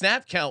his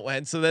snap count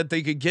went, so that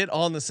they could get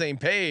on the same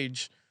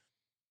page.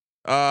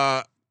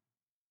 I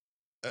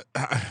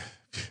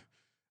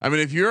mean,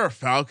 if you're a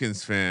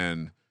Falcons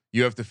fan,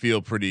 you have to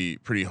feel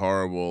pretty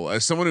horrible.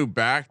 As someone who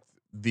backed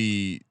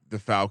the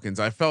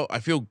Falcons, I felt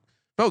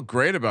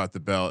great about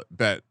the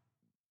bet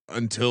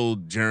until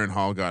Jaren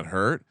Hall got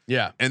hurt.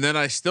 Yeah, and then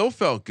I still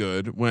felt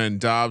good when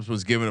Dobbs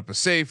was giving up a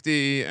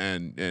safety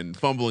and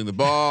fumbling the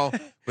ball.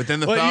 But then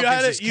the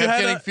Falcons just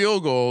kept getting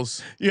field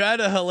goals. You had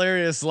a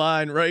hilarious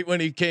line right when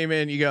he came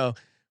in. You go,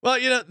 well,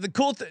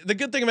 the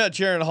good thing about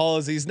Jaren Hall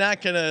is he's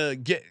not gonna.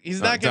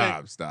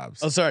 Dobbs.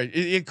 Oh, sorry.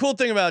 The cool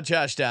thing about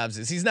Josh Dobbs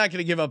is he's not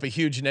gonna give up a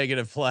huge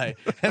negative play,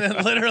 and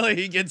then literally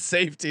he gets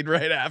safetied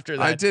right after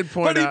that. I did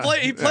point out, but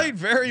he played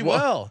very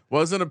well.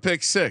 Wasn't a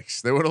pick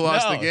six. They would have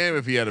lost the game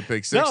if he had a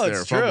pick six. No,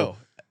 there. It's true.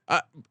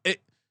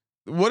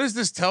 What does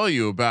this tell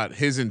you about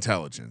his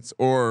intelligence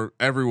or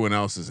everyone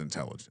else's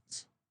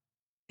intelligence?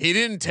 He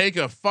didn't take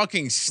a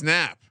fucking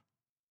snap.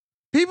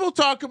 People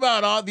talk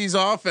about all these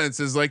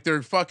offenses like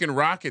they're fucking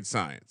rocket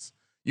science.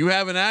 You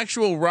have an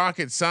actual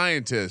rocket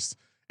scientist,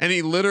 and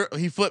he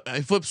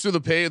flips through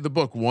the page of the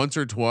book once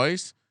or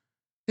twice.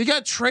 He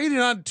got traded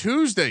on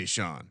Tuesday,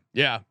 Sean.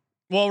 Yeah.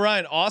 Well,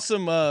 Ryan,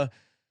 awesome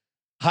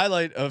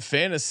highlight of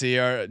fantasy.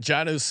 Our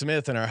Jonnu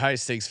Smith in our high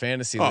stakes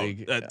fantasy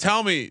league.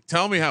 Tell me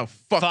how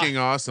fucking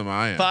awesome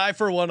I am. 5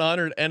 for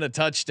 100 and a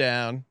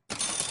touchdown.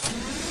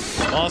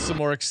 Awesome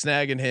work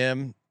snagging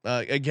him.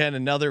 Again,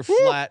 another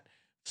flat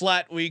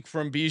week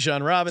from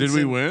Bijan Robinson.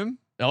 Did we win?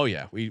 Oh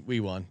yeah, we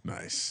won.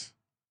 Nice.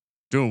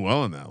 Doing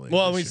well in that league.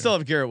 Well, we still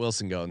have Garrett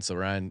Wilson going, so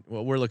Ryan,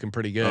 we're looking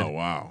pretty good. Oh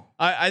wow.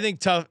 I think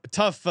tough.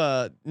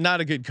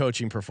 Not a good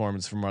coaching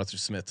performance from Arthur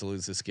Smith to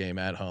lose this game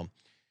at home.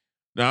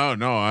 No,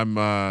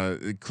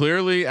 I'm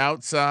clearly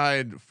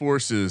outside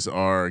forces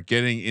are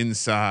getting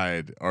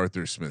inside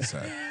Arthur Smith's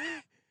head.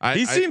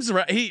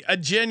 He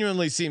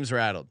genuinely seems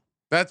rattled.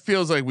 That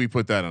feels like we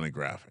put that on a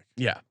graphic.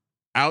 Yeah.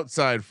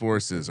 Outside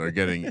forces are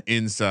getting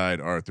inside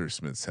Arthur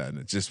Smith's head.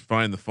 And just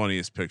find the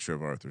funniest picture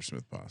of Arthur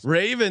Smith possible.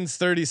 Ravens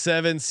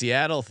 37,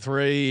 Seattle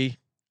 3.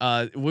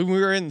 When we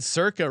were in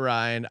Circa,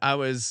 Ryan, I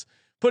was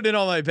putting in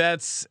all my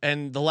bets,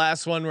 and the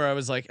last one where I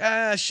was like,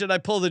 should I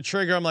pull the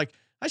trigger? I'm like,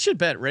 I should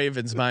bet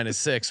Ravens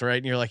 -6, right?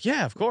 And you're like,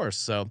 yeah, of course.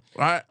 So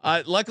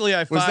luckily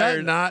I was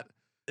fired. That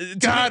not?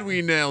 God,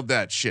 we nailed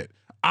that shit.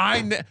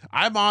 I'm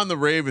on the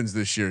Ravens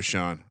this year,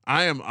 Sean.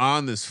 I am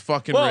on this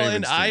fucking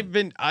Ravens and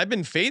team. I've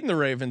been fading the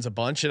Ravens a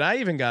bunch, and I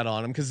even got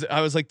on them because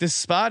I was like, this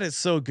spot is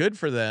so good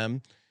for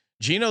them.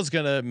 Gino's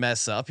gonna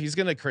mess up. He's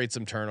gonna create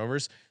some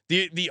turnovers.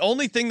 The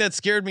only thing that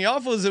scared me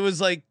off was it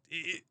was like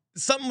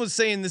something was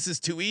saying this is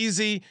too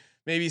easy.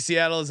 Maybe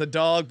Seattle is a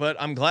dog, but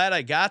I'm glad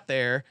I got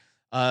there.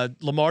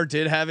 Lamar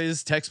did have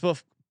his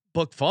textbook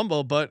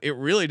fumble, but it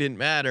really didn't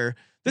matter.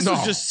 This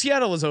was just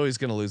Seattle was always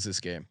going to lose this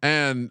game.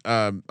 And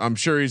I'm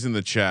sure he's in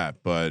the chat,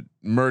 but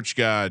merch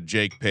god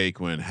Jake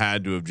Paquin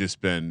had to have just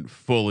been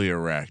fully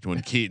erect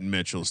when Keaton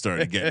Mitchell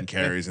started getting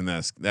carries in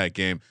that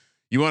game.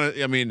 You want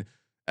to? I mean,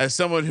 as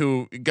someone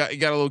who got a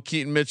little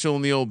Keaton Mitchell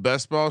in the old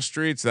best ball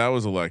streets, that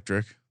was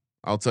electric.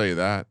 I'll tell you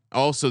that.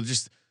 Also,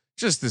 just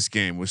this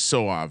game was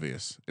so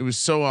obvious. It was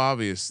so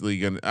obviously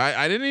gonna.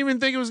 I didn't even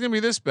think it was gonna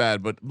be this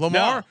bad, but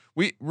Lamar,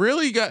 we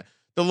really got.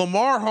 The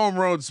Lamar home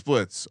road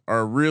splits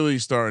are really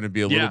starting to be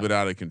a little bit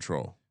out of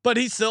control. But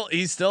he still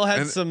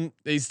had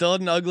he still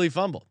had an ugly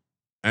fumble.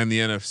 And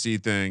the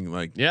NFC thing,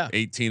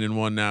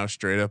 18-1 now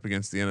straight up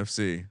against the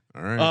NFC.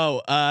 All right.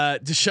 Oh,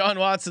 Deshaun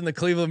Watson, the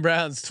Cleveland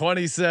Browns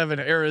 27,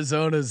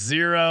 Arizona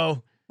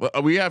 0. Well,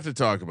 we have to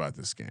talk about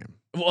this game.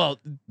 Well,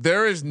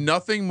 there is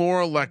nothing more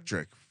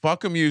electric.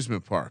 Fuck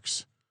amusement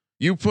parks.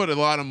 You put a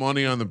lot of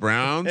money on the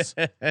Browns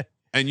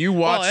and you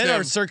watch them.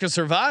 Our Circus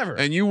Survivor.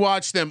 And you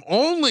watch them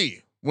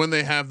only when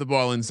they have the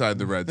ball inside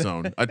the red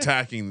zone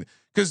attacking,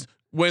 because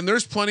when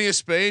there's plenty of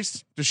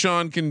space,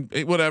 Deshaun can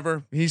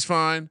whatever, he's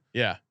fine.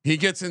 Yeah, he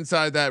gets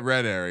inside that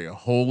red area.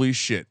 Holy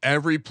shit!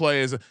 Every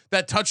play is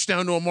that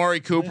touchdown to Amari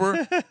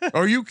Cooper.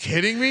 Are you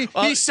kidding me?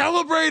 He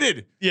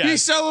celebrated. Yeah, he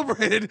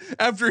celebrated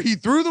after he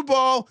threw the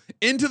ball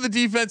into the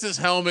defense's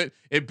helmet.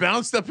 It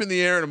bounced up in the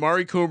air, and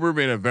Amari Cooper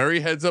made a very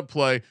heads up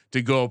play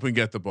to go up and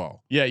get the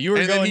ball. Yeah, you were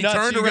and going then he nuts.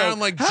 turned around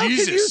like How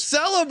Jesus. Can you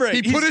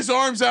celebrate? He put his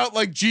arms out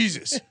like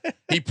Jesus.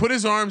 He put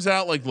his arms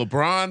out like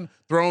LeBron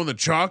throwing the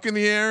chalk in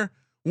the air.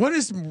 What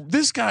is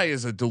this guy?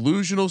 Is a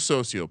delusional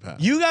sociopath.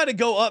 You got to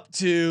go up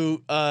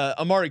to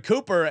Amari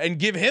Cooper and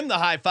give him the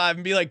high five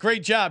and be like,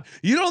 "Great job."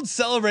 You don't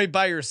celebrate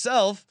by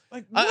yourself.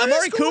 Like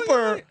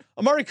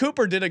Amari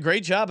Cooper did a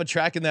great job of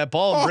tracking that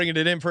ball and bringing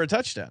it in for a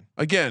touchdown.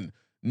 Again,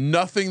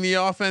 nothing the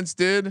offense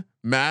did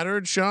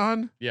mattered,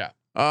 Sean. Yeah.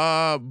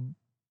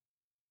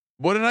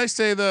 What did I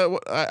say?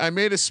 I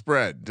made a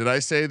spread. Did I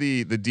say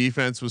the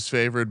defense was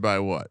favored by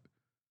what?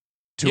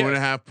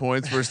 2.5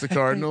 points versus the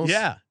Cardinals?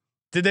 Yeah.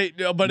 Did they?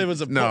 No, but it was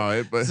a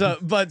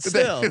but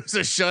still, it was a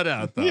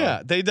shutout though.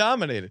 Yeah, they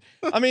dominated.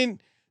 I mean,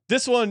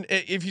 this one,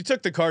 if you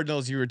took the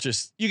Cardinals, you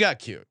got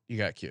cute. You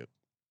got cute.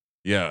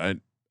 Yeah,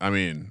 I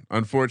mean,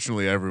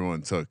 unfortunately,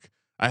 everyone took.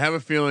 I have a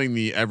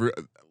feeling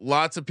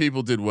lots of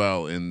people did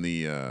well in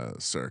the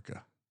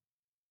circa.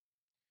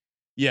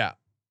 Yeah,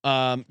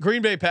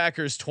 Green Bay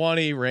Packers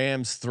 20,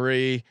 Rams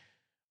 3.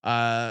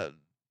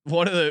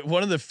 One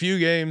of the few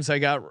games I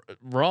got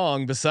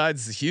wrong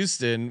besides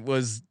Houston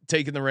was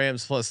taking the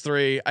Rams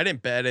 +3. I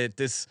didn't bet it.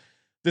 This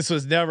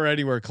was never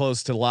anywhere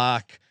close to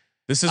lock.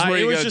 This is where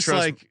you got to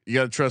trust. You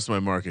got to trust my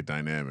market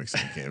dynamics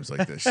in games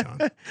like this, Sean.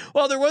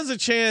 Well, there was a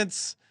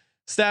chance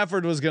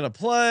Stafford was going to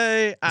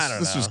play. I don't know.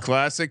 This was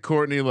classic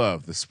Courtney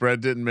Love. The spread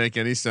didn't make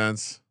any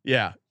sense.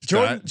 Yeah,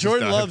 Jordan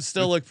Love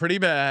still looked pretty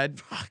bad.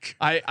 Fuck.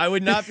 I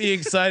would not be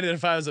excited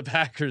if I was a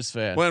Packers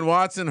fan. When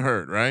Watson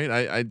hurt,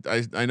 right?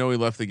 I know he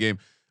left the game.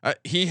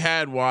 He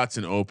had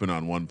Watson open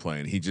on one play,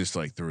 and he just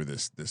threw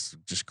this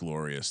just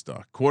glorious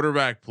stuff.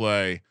 Quarterback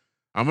play.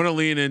 I'm going to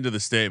lean into the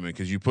statement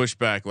because you pushed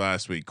back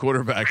last week.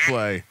 Quarterback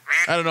play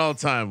at an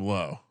all-time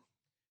low.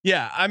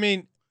 Yeah, I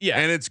mean, yeah,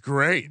 and it's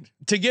great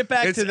to get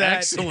back to that.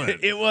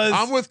 Excellent. It was.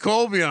 I'm with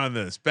Colby on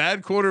this.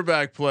 Bad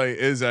quarterback play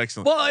is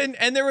excellent. Well,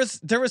 and there was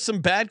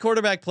some bad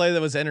quarterback play that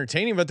was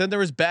entertaining, but then there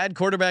was bad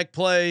quarterback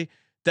play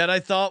that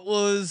I thought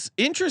was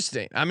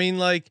interesting. I mean,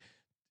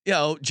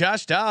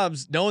 Josh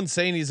Dobbs, no one's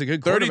saying he's a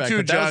good quarterback,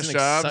 but that was an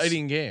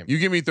exciting game. You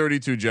give me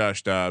 32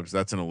 Josh Dobbs,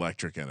 that's an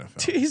electric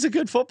NFL. He's a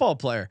good football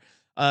player.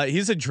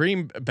 He's a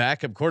dream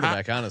backup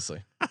quarterback,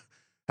 honestly.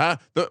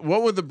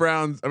 What would the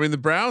Browns? I mean, the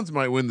Browns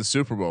might win the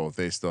Super Bowl if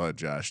they still had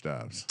Josh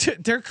Dobbs.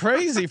 They're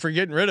crazy for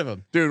getting rid of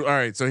him, dude. All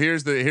right, so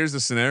here's the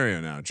scenario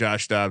now.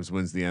 Josh Dobbs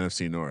wins the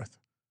NFC North.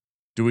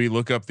 Do we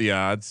look up the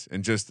odds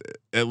and just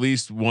at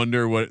least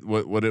wonder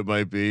what it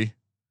might be?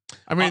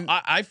 I mean,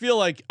 I feel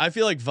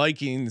like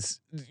Vikings.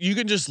 You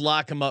can just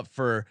lock them up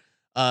for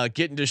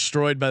getting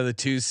destroyed by the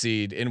 2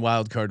 seed in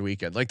Wild Card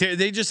Weekend. Like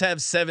they just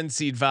have 7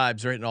 seed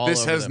vibes written all over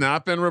them. This has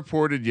not been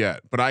reported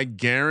yet, but I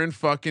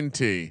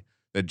guarantee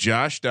that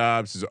Josh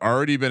Dobbs has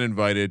already been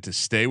invited to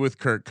stay with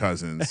Kirk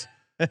Cousins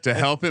to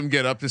help him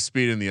get up to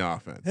speed in the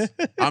offense.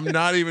 I'm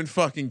not even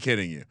fucking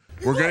kidding you.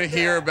 We're gonna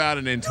hear about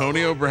an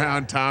Antonio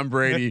Brown, Tom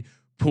Brady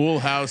pool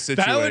house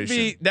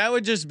situation. That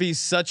would just be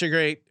such a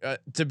great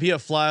to be a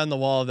fly on the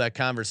wall of that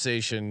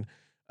conversation.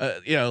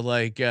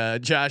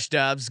 Josh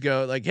Dobbs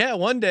yeah,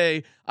 one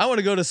day I want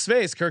to go to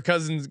space. Kirk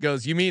Cousins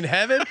goes, "You mean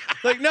heaven?"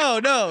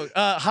 No,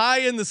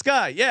 high in the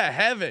sky. Yeah,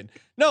 heaven.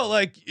 No,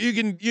 you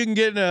can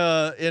get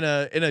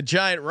in a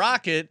giant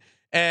rocket,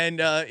 and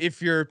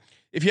if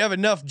you have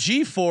enough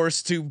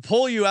G-force to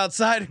pull you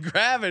outside of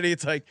gravity,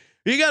 it's like,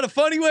 you got a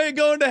funny way of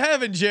going to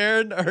heaven,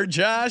 Jared or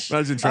Josh.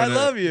 I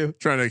love you.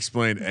 Trying to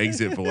explain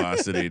exit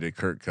velocity to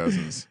Kirk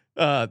Cousins.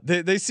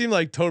 They seem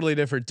like totally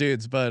different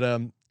dudes, but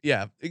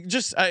yeah,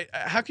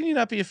 how can you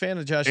not be a fan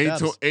of Josh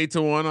Dobbs?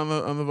 8-1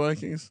 on the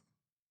Vikings.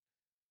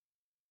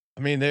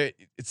 I mean, it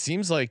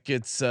seems like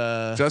it's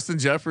Justin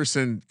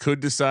Jefferson could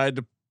decide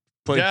to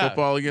play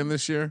football again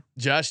this year.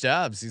 Josh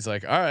Dobbs, he's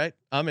like, all right,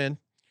 I'm in.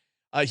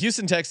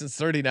 Houston Texans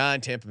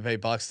 39, Tampa Bay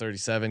Bucks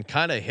 37.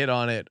 Kind of hit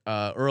on it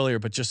earlier,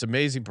 but just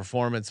amazing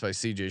performance by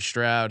CJ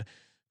Stroud.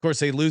 Of course,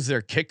 they lose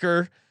their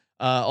kicker,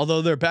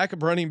 although their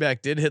backup running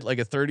back did hit like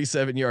a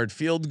 37-yard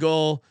field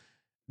goal.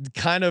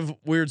 Kind of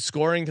weird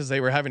scoring because they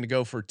were having to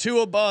go for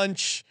two a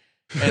bunch,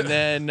 and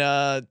then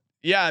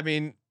I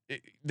mean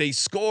they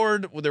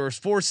scored. There was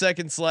 4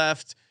 seconds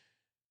left.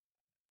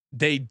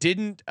 They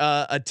didn't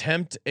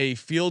attempt a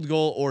field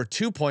goal or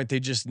 2-point. They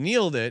just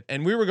kneeled it,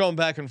 and we were going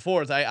back and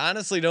forth. I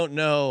honestly don't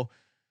know.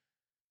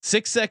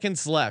 6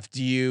 seconds left.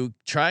 Do you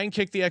try and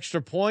kick the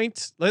extra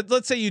point?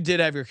 Let's say you did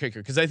have your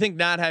kicker, because I think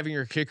not having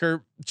your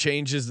kicker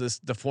changes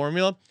the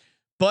formula.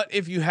 But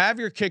if you have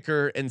your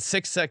kicker and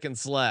 6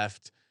 seconds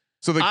left,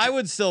 so I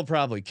would still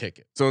probably kick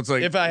it. So it's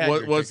like, if I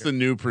had what's the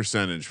new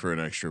percentage for an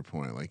extra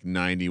point? Like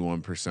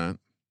 91%?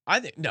 I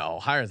think no,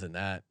 higher than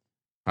that.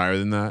 Higher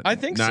than that? I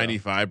think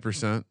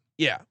 95%.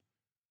 Yeah.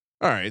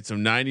 All right, so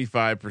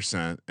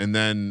 95%, and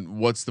then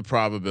what's the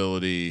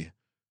probability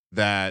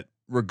that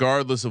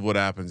regardless of what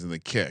happens in the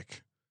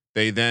kick,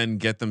 they then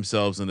get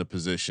themselves in a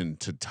position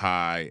to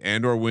tie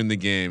and or win the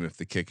game if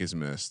the kick is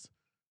missed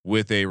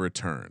with a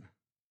return?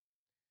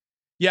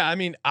 Yeah, I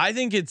mean, I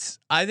think it's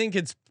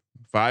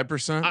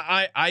 5%.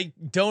 I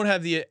don't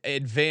have the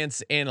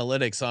advanced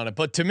analytics on it,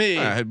 but to me,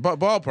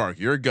 ballpark,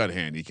 you're a gut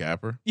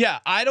handicapper. Yeah,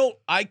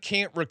 I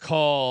can't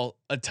recall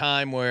a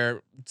time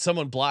where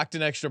someone blocked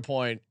an extra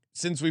point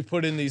since we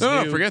put in these.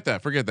 No, forget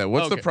that.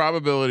 What's the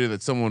probability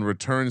that someone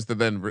returns the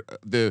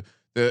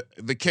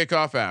the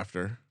kickoff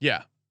after?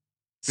 Yeah,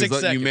 6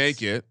 seconds. You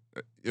make it,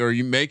 or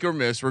you make or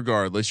miss.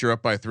 Regardless, you're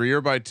up by 3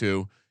 or by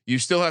 2. You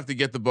still have to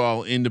get the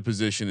ball into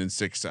position in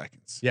 6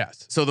 seconds.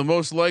 Yes. So the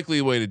most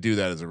likely way to do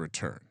that is a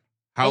return.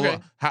 How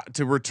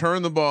to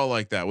return the ball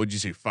like that? Would you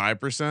say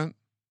 5%?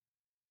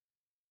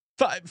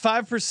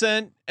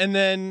 5%, and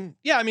then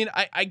I mean,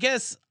 I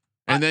guess.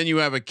 And then you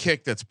have a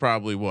kick that's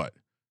probably what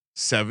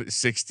 70%,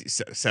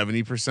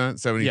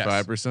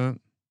 75%.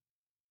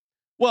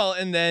 Well,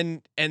 and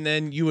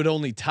then you would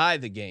only tie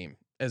the game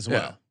as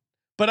well. Yeah.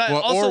 But I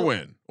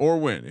also or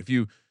win if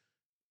you.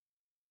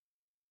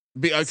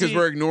 Because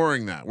we're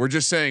ignoring that. We're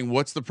just saying,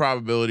 what's the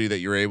probability that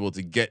you're able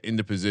to get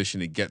into position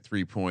to get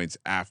 3 points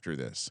after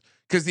this?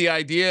 Because the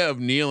idea of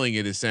kneeling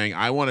it is saying,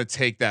 I want to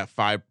take that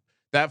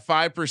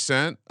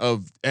 5%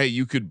 of, hey,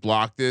 you could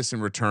block this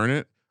and return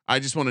it. I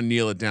just want to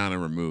kneel it down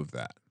and remove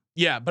that.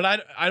 Yeah, but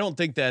I don't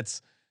think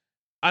that's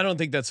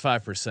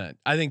 5%.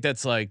 I think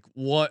that's like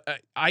what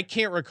I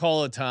can't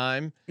recall a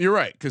time. You're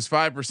right, because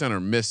 5% are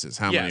misses.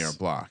 How many are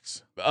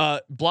blocks?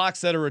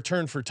 Blocks that are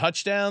returned for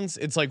touchdowns.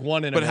 It's like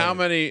 1 in. But how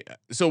many?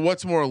 So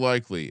what's more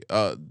likely?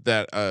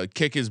 That a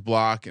kick is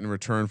block and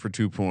return for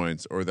 2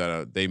 points, or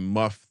that they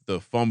muff the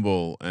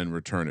fumble and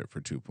return it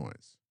for 2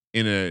 points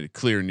in a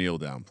clear kneel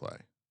down play?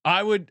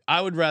 I would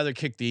rather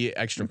kick the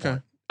extra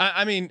point.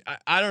 I mean,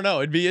 I don't know.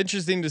 It'd be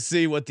interesting to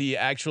see what the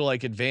actual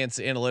like advanced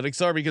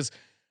analytics are, because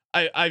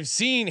I've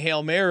seen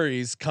Hail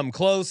Marys come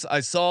close.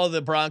 I saw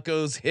the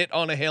Broncos hit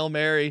on a Hail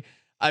Mary.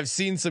 I've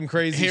seen some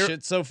crazy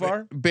shit so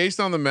far. Based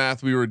on the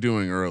math we were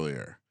doing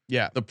earlier,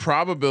 the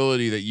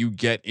probability that you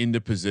get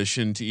into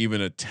position to even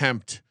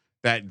attempt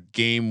that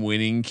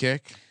game-winning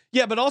kick.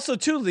 Yeah, but also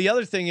too, the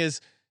other thing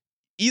is,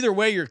 either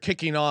way you're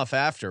kicking off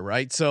after,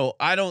 right? So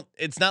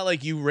it's not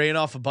like you ran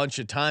off a bunch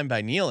of time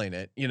by kneeling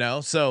it,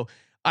 So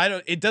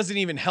it doesn't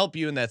even help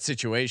you in that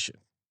situation.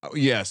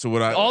 Yeah. So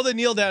all the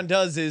kneel down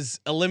does is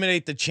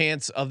eliminate the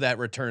chance of that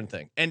return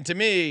thing. And to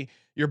me,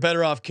 you're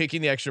better off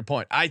kicking the extra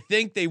point. I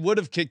think they would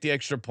have kicked the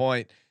extra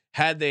point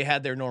had they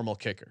had their normal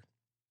kicker.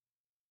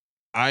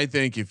 I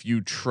think if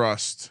you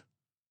trust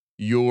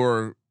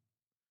I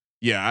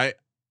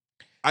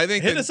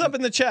think hit us up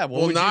in the chat.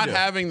 Not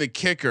having the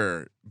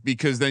kicker,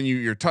 because then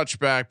your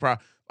touchback.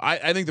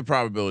 I think the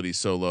probability is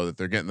so low that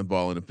they're getting the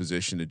ball in a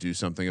position to do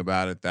something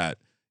about it that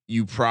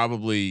it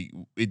probably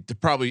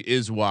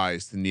is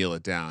wise to kneel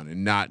it down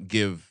and not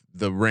give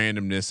the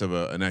randomness of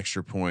an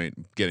extra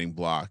point getting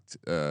blocked,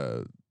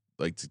 to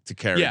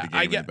carry the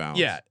game in balance.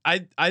 Yeah,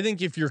 I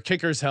think if your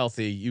kicker's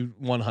healthy, you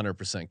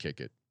 100% kick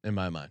it in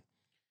my mind.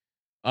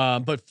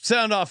 But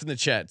sound off in the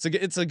chat.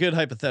 It's a good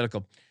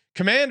hypothetical.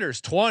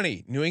 Commanders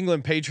 20, New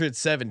England Patriots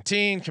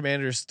 17.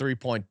 Commanders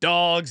 3-point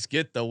dogs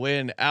get the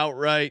win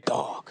outright.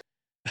 Dog.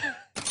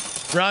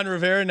 Ron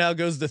Rivera now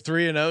goes to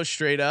 3-0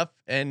 straight up,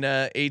 and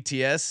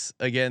ATS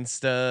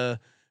against Bill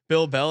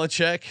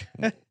Belichick.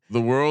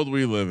 The world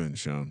we live in,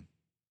 Sean.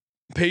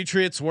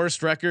 Patriots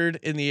worst record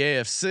in the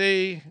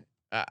AFC.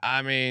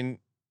 I mean,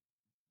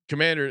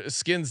 Commander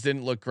Skins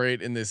didn't look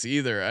great in this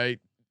either.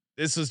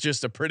 This was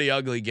just a pretty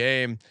ugly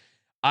game.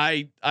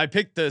 I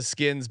picked the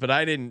Skins, but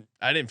I didn't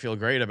feel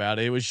great about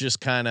it. It was just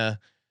kind of,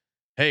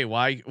 hey,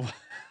 why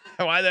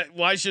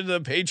should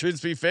the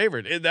Patriots be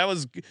favored? That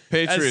was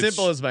as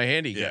simple as my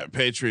handicap. Yeah,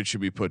 Patriots should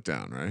be put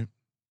down, right?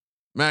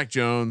 Mac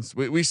Jones.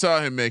 We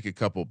saw him make a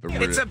couple.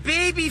 It's a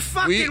baby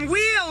fucking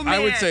wheel, man. I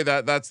would say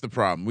that's the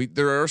problem.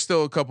 There are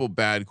still a couple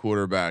bad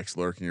quarterbacks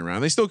lurking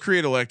around. They still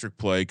create electric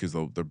play because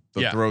the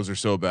throws are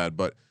so bad,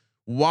 but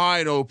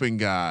wide open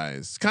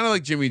guys, kind of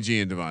like Jimmy G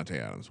and Devontae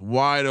Adams,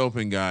 wide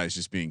open guys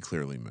just being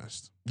clearly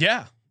missed.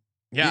 Yeah.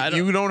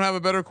 You don't have a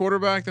better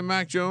quarterback than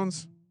Mac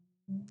Jones?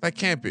 That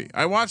can't be.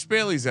 I watched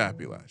Bailey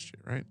Zappi last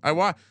year,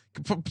 right?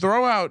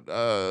 Throw out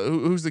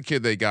who's the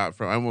kid they got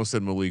from? I almost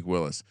said Malik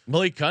Willis.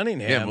 Malik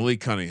Cunningham. Yeah,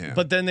 Malik Cunningham.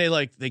 But then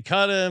they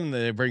cut him.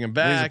 They bring him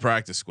back. He's a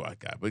practice squad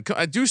guy.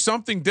 But do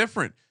something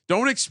different.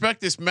 Don't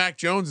expect this Mac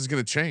Jones is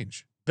going to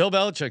change. Bill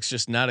Belichick's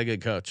just not a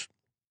good coach.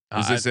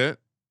 Is this it?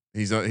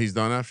 He's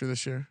done after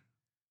this year.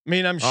 I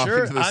mean, I'm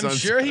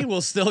sure he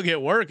will still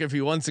get work if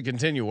he wants to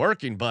continue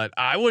working. But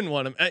I wouldn't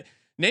want him.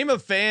 Name a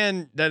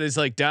fan that is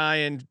like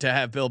dying to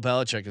have Bill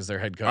Belichick as their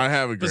head coach. I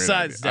have a great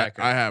besides idea.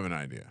 Decker. I have an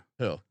idea.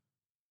 Who?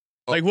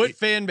 Like what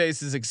fan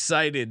base is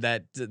excited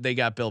that they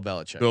got Bill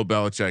Belichick? Bill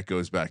Belichick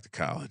goes back to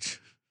college.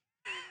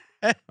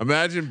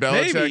 Imagine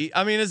Belichick. Maybe.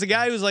 I mean, as a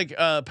guy who's like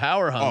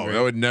power hungry. Oh,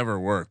 that would never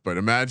work. But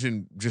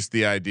imagine just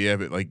the idea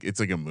of it. Like it's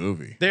like a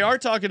movie. They are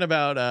talking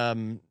about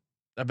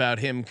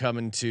him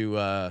coming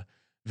to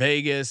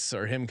Vegas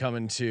or him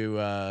coming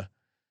to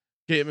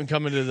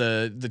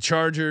the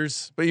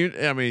Chargers. But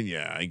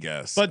I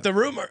guess. But the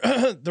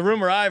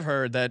rumor I've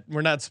heard that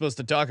we're not supposed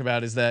to talk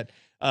about is that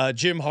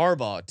Jim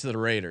Harbaugh to the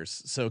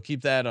Raiders. So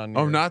keep that on.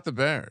 Not the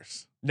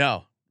Bears.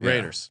 No,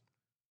 Raiders.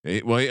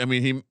 He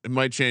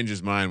might change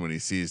his mind when he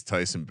sees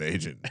Tyson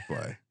Bagent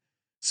play.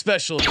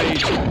 Special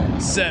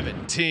agent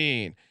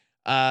 17.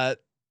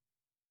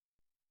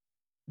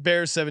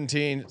 Bears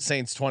 17,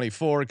 Saints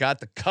 24. Got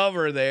the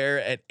cover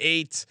there at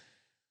 8.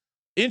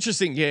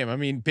 Interesting game. I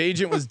mean,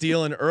 Bagent was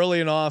dealing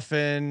early and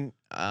often,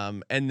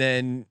 and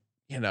then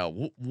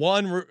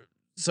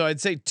so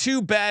I'd say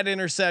 2 bad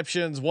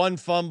interceptions, 1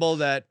 fumble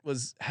that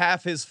was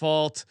half his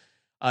fault.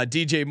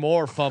 DJ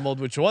Moore fumbled,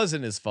 which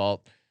wasn't his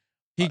fault.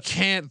 He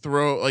can't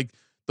throw like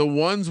the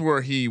ones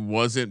where he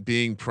wasn't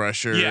being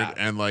pressured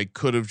and like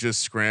could have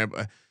just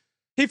scrambled.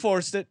 He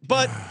forced it,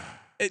 but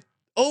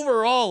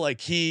overall,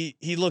 like he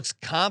looks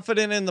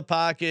confident in the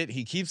pocket.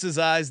 He keeps his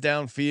eyes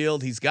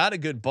downfield. He's got a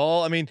good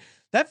ball. I mean,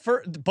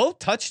 both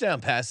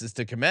touchdown passes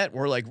to Kmet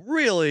were like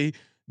really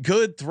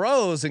good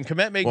throws, and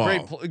Kmet made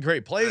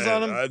great plays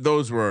on them.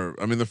 Those were,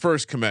 the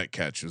first Kmet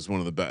catch was one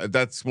of the best.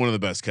 That's one of the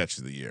best catches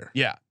of the year.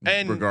 Yeah,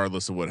 and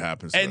regardless of what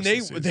happens, and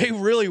they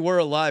really were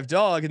a live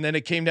dog. And then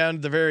it came down to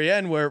the very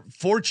end, where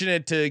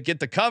fortunate to get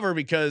the cover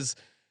because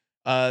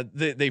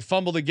they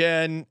fumbled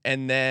again,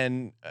 and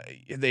then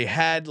they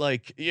had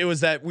it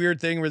was that weird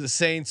thing where the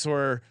Saints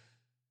were.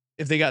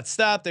 If they got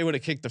stopped, they would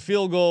have kicked the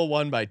field goal,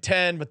 won by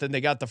 10, but then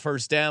they got the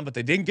first down, but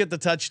they didn't get the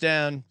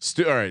touchdown.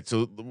 All right.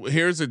 So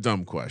here's a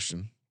dumb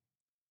question.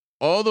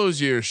 All those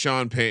years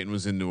Sean Payton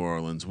was in New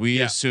Orleans, we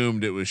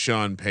assumed it was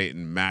Sean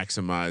Payton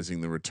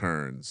maximizing the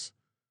returns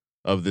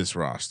of this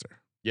roster.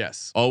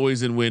 Yes.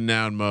 Always in win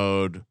now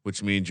mode,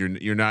 which means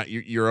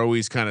you're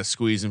always kind of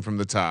squeezing from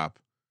the top.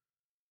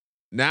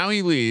 Now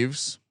he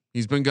leaves.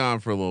 He's been gone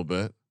for a little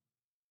bit,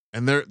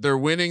 and they're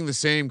winning the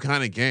same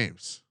kind of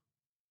games.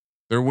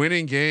 They're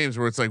winning games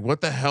where it's like,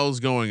 what the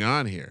hell's going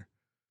on here?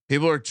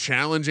 People are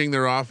challenging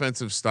their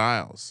offensive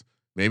styles.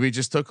 Maybe it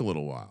just took a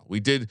little while. We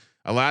did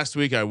last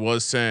week. I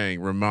was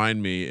saying,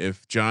 remind me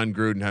if John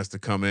Gruden has to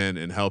come in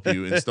and help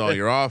you install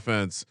your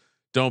offense,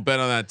 don't bet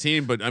on that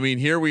team. But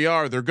here we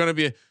are. They're going to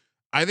be,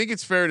 I think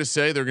it's fair to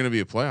say they're going to be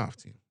a playoff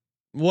team.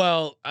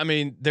 Well,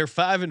 they're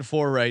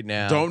 5-4 right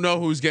now. Don't know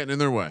who's getting in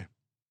their way.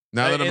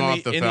 Now that I'm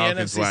off the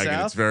Falcons wagon,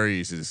 South? It's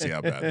very easy to see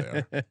how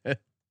bad they are.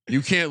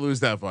 You can't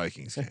lose that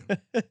Vikings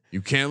game.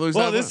 You can't lose.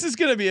 Well, that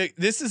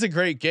this is a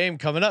great game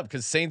coming up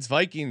because Saints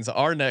Vikings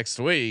are next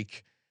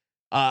week.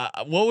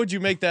 What would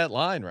you make that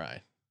line,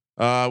 Ryan?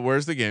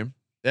 Where's the game?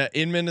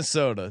 In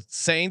Minnesota.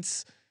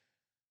 Saints.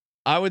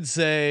 I would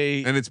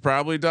say, and it's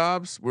probably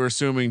Dobbs. We're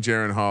assuming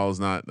Jaren Hall is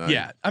not.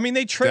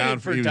 They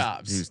traded for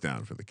Dobbs. He was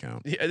down for the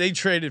count. Yeah, they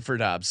traded for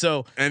Dobbs.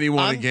 So and he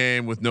won a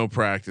game with no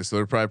practice, so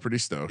they're probably pretty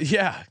stoked.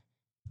 Yeah,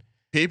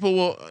 people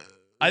will.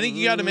 I think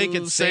you got to make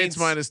it Saints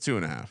minus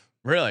 2.5.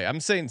 Really? I'm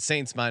saying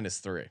Saints minus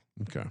 3.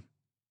 Okay.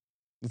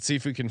 Let's see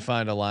if we can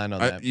find a line on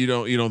that. You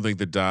don't think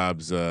the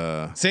Dobbs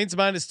Saints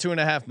minus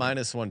 2.5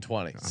 minus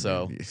 120.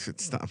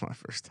 It's not my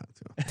first time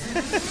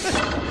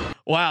too.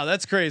 Wow,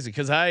 that's crazy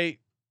because I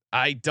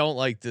don't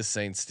like this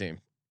Saints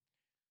team.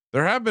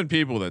 There have been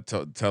people that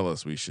tell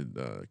us we should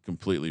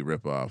completely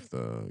rip off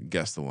the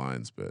guess the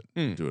lines, but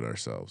do it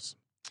ourselves.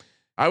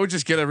 I would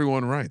just get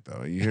everyone right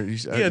though.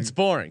 It's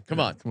boring. Come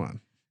on.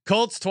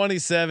 Colts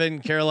 27,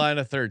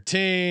 Carolina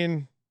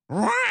 13.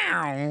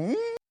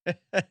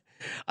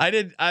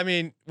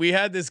 We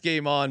had this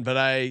game on, but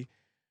I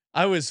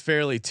was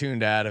fairly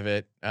tuned out of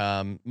it.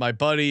 My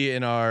buddy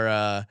in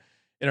our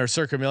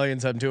Circa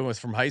Millions I'm doing with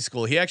from high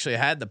school, he actually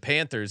had the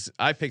Panthers.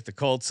 I picked the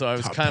Colts, so I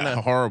was kind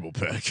of horrible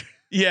pick.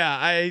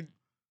 Yeah,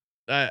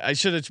 I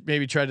should have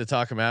maybe tried to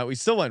talk him out. We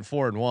still went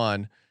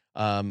 4-1.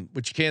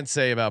 which you can't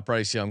say about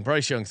Bryce Young.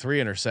 Bryce Young 3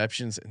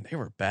 interceptions, and they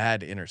were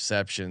bad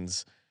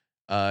interceptions.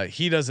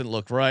 He doesn't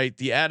look right.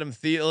 The Adam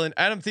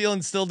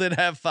Thielen still did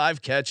have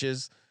 5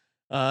 catches,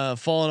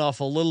 falling off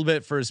a little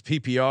bit for his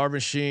PPR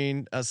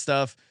machine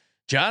stuff.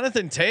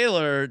 Jonathan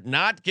Taylor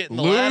not getting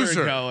the ladder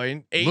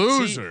going.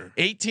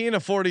 18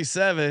 of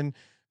 47.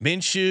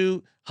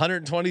 Minshew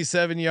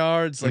 127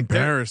 yards. Like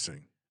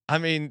embarrassing. I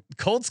mean,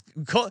 Colts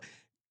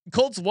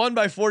won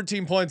by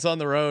 14 points on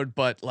the road,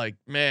 but like,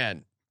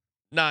 man,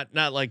 not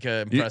like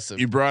impressive.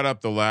 You brought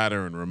up the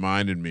ladder and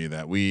reminded me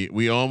that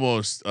we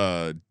almost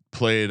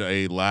played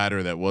a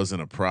ladder that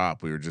wasn't a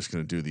prop. We were just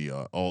going to do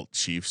the alt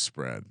Chiefs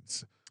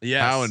spreads.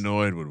 Yes. How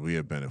annoyed would we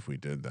have been if we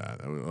did that?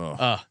 That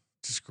was,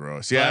 just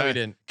gross. Yeah, we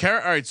didn't. All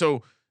right.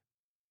 So,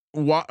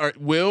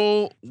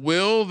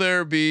 will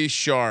there be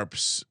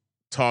sharps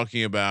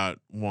talking about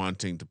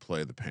wanting to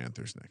play the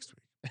Panthers next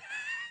week?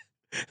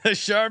 The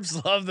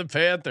sharps love the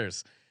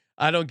Panthers.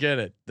 I don't get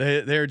it.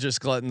 They're just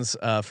gluttons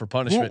for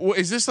punishment.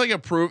 Is this like a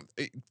proof?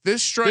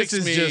 This strikes me.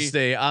 This is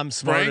just I'm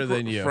smarter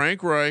than you.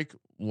 Frank Reich,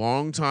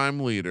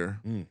 longtime leader,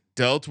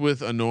 dealt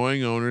with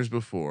annoying owners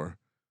before.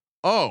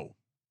 Oh,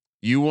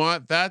 you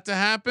want that to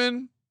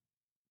happen?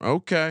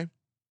 Okay,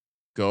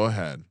 go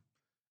ahead.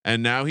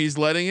 And now he's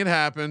letting it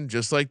happen,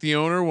 just like the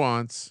owner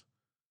wants,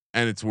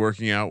 and it's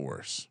working out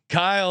worse.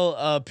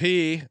 Kyle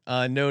P,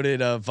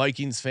 noted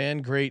Vikings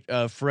fan, great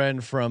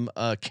friend from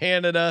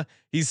Canada.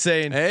 He's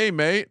saying, "Hey,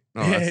 mate."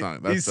 No, that's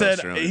not. That's he said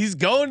Australian. He's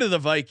going to the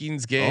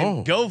Vikings game.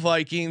 Oh. Go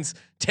Vikings!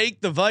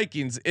 Take the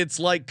Vikings. It's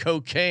like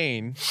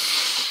cocaine.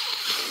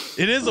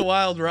 It is a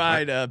wild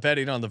ride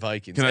betting on the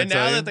Vikings. And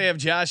now that they have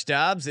Josh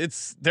Dobbs,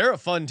 they're a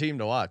fun team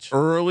to watch.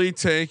 Early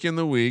take in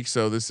the week,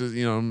 so this is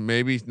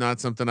maybe not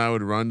something I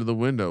would run to the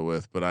window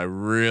with, but I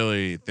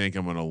really think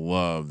I'm going to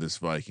love this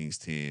Vikings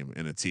team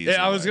in a teaser.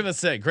 Yeah, I was going to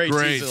say great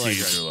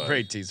teaser leg.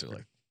 Great teaser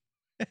leg.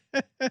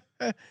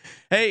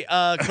 Hey,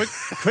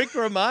 quick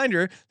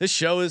reminder: this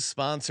show is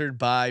sponsored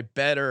by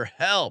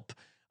BetterHelp.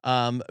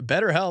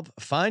 BetterHelp,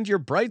 find your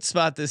bright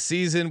spot this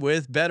season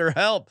with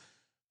BetterHelp.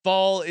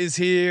 Fall is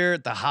here.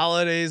 The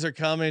holidays are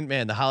coming.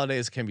 Man, the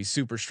holidays can be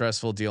super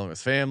stressful dealing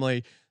with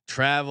family,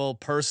 travel,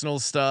 personal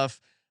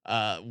stuff,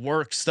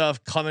 work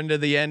stuff coming to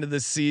the end of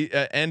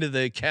the end of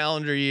the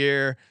calendar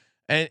year.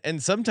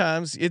 And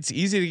sometimes it's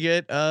easy to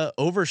get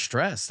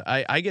overstressed.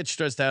 I get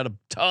stressed out a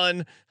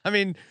ton. I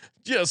mean,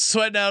 just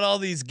sweating out all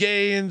these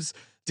games,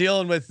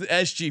 dealing with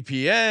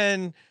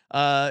SGPN,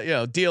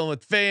 dealing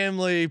with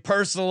family,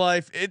 personal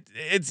life.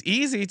 It's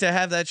easy to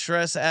have that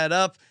stress add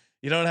up.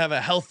 You don't have a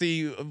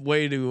healthy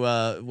way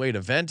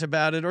to vent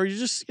about it, or you're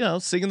just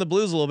singing the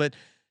blues a little bit.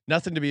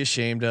 Nothing to be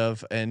ashamed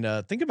of. And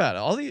think about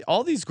it.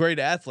 All these great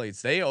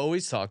athletes, they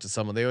always talk to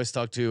someone. They always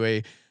talk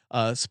to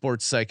a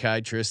sports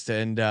psychiatrist.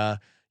 And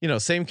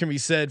same can be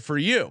said for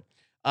you.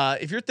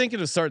 If you're thinking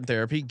of starting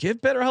therapy,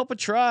 give BetterHelp a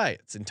try.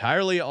 It's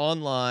entirely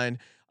online,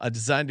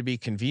 designed to be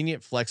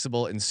convenient,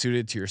 flexible, and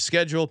suited to your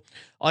schedule.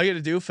 All you got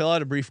to do, fill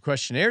out a brief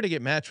questionnaire to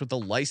get matched with a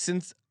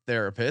licensed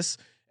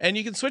therapist. And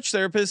you can switch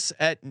therapists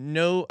at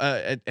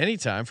any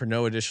time for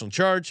no additional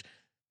charge.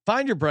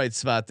 Find your bright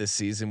spot this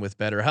season with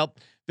BetterHelp.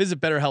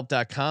 Visit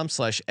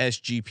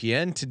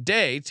BetterHelp.com/SGPN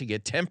today to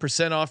get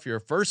 10% off your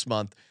first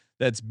month.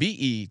 That's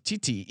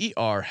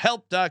BETTER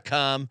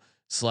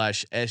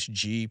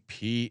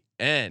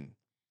help.com/SGPN.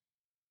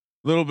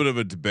 Little bit of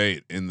a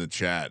debate in the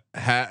chat.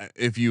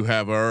 If you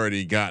have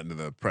already gotten to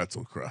the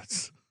pretzel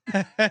crust.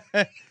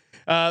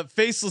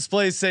 Faceless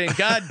Plays saying,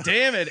 "God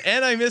damn it.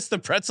 And I missed the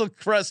pretzel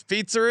crust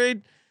pizza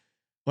raid."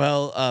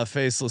 Well,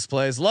 Faceless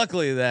Plays.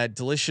 Luckily, that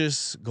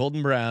delicious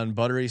golden brown,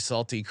 buttery,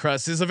 salty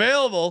crust is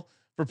available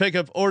for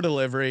pickup or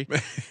delivery.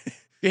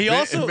 He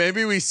also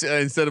maybe we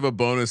instead of a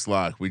bonus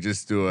lock, we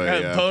just do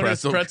a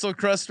bonus pretzel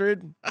crust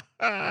raid.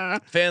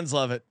 Fans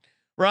love it.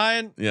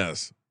 Ryan.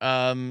 Yes.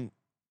 Well,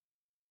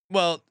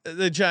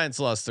 the Giants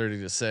lost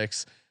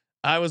 30-6.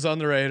 I was on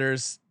the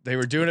Raiders. They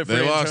were doing it for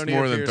They Antonio lost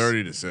more Pierce.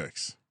 than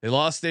 30-6. They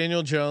lost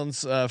Daniel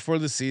Jones for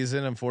the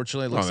season.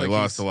 Unfortunately, it looks they like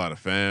lost a lot of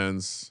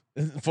fans.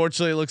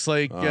 Unfortunately, it looks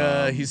like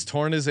he's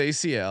torn his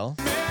ACL.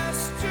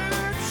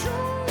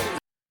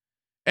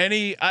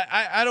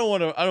 I don't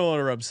want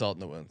to rub salt in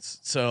the wounds.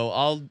 So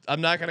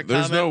I'm not going to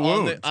comment. No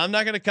wound. I'm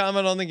not going to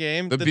comment on the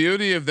game. The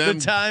beauty of them.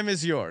 The time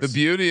is yours. The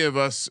beauty of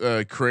us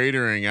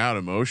cratering out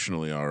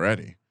emotionally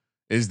already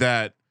is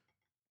that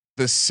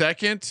the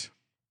second.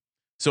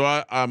 So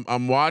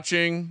I'm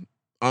watching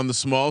on the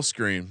small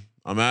screen.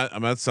 I'm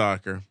at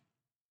soccer.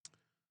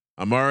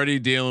 I'm already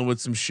dealing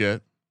with some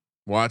shit.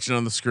 Watching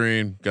on the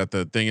screen, got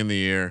the thing in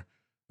the ear.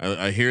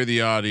 I hear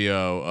the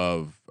audio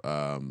of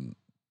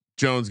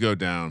Jones go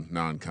down,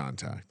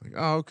 non-contact. Like,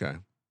 oh, okay.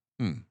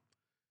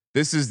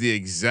 This is the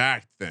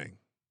exact thing.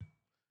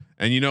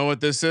 And you know what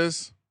this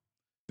is?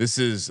 This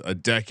is a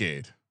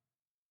decade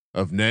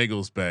of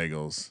Nagel's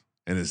bagels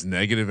and his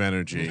negative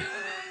energy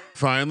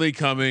finally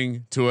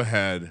coming to a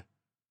head.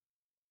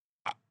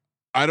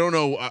 I don't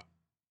know.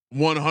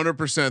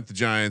 100% the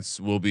Giants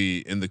will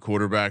be in the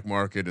quarterback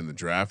market in the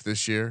draft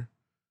this year.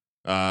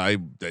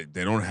 They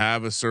don't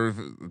have a serve.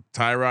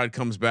 Tyrod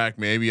comes back.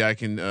 Maybe I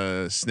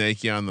can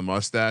snake you on the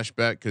mustache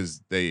bet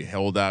because they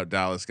held out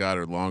Dallas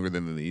Goedert longer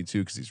than they need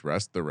to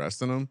because they're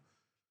resting him.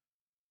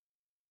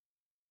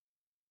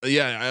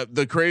 Yeah,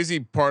 the crazy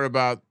part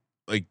about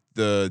like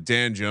the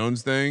Dan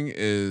Jones thing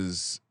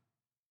is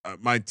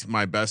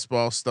my best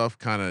ball stuff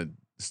kind of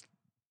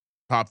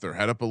popped their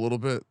head up a little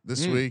bit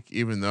this week,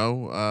 even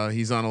though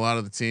he's on a lot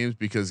of the teams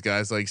because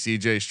guys like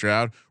CJ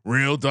Stroud,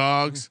 real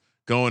dogs.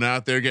 Going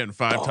out there getting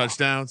 5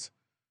 touchdowns.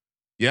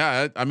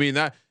 Yeah, I mean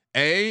that.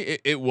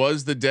 It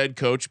was the dead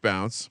coach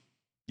bounce.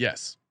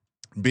 Yes.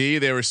 B,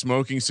 they were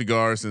smoking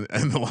cigars in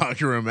the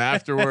locker room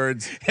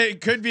afterwards.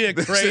 It could be a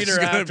crater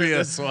after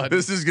this one.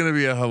 This is going to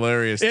be a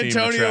hilarious.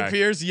 Antonio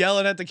Pierce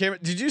yelling at the camera.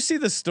 Did you see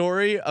the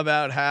story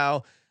about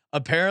how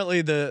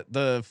apparently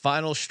the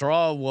final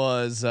straw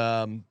was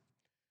there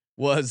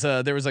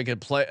was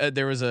like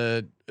there was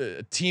a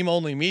team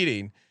only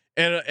meeting.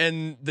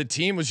 And the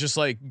team was just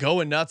like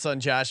going nuts on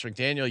Josh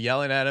McDaniel,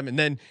 yelling at him. And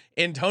then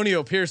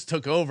Antonio Pierce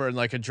took over and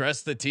like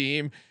addressed the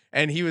team.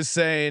 And he was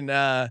saying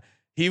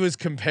he was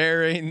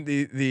comparing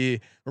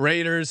the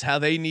Raiders, how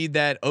they need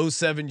that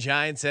 07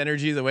 Giants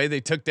energy, the way they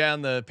took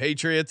down the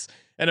Patriots.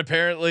 And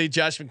apparently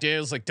Josh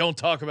McDaniel's like, don't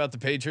talk about the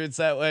Patriots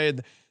that way.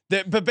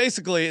 But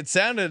basically it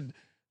sounded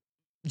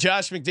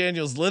Josh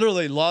McDaniels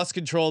literally lost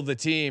control of the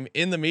team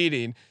in the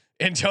meeting.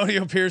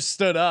 Antonio Pierce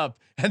stood up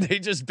and they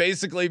just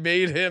basically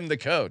made him the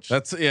coach.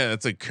 That's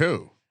a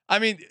coup. I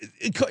mean,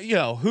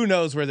 who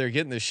knows where they're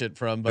getting this shit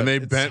from, but and they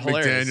bent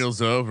hilarious.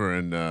 McDaniels over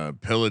and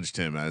pillaged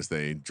him as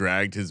they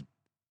dragged his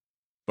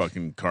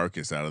fucking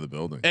carcass out of the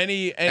building.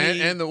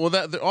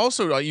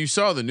 Also you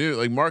saw the news,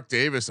 like Mark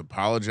Davis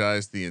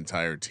apologized to the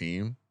entire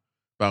team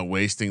about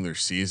wasting their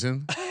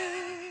season.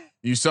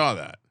 You saw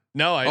that?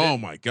 No, I didn't.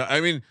 My God. I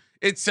mean,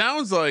 it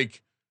sounds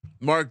like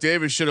Mark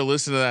Davis should have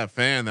listened to that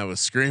fan that was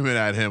screaming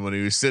at him when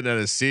he was sitting at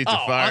his seat to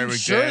fire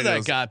McDaniels. Sure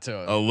that got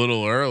to him a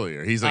little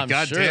earlier. He's like,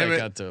 God damn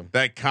it,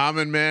 that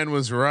common man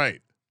was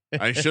right.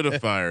 I should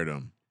have fired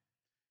him.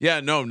 Yeah,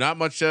 no, not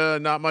much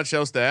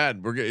else to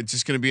add. It's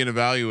just going to be an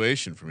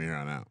evaluation from here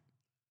on out.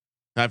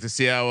 Have to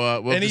see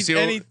how.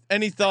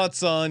 Any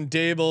thoughts on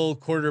Dable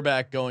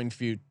quarterback going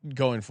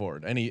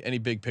forward? Any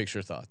big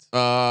picture thoughts?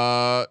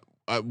 I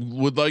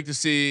would like to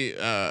see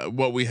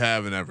what we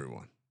have in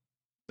everyone.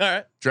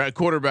 All right.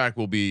 Quarterback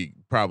will be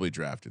probably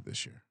drafted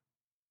this year.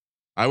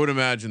 I would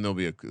imagine there'll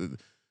be a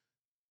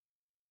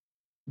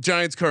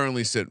Giants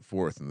currently sit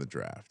 4th in the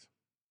draft.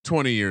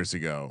 20 years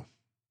ago,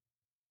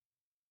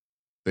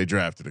 they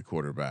drafted a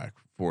quarterback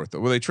 4th.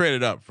 Well, they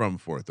traded up from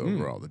 4th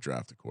overall to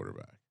draft a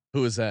quarterback.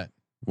 Who is that?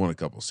 Won a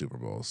couple Super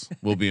Bowls.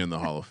 Will be in the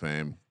Hall of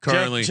Fame.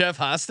 Currently, Jeff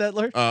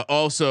Hostetler.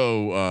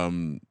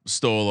 Also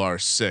stole our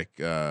sick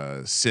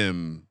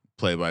sim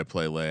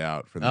play-by-play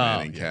layout for the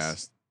Manning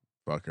cast.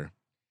 Fucker.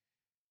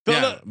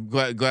 Yeah, I'm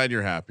glad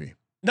you're happy.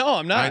 No,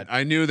 I'm not.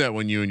 I knew that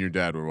when you and your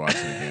dad were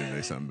watching the game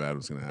today, something bad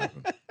was going to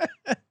happen.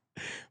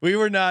 We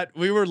were not.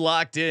 We were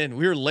locked in.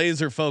 We were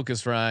laser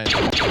focused, Ryan,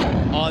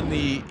 on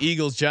the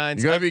Eagles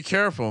Giants. You gotta be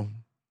careful.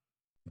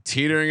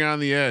 Teetering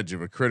on the edge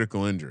of a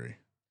critical injury.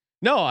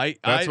 No,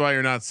 That's why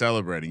you're not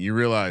celebrating. You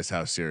realize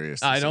how serious.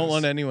 This don't is.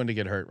 want anyone to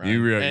get hurt. Ryan.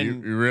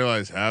 You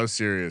realize how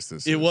serious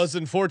this is. It was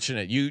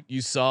unfortunate.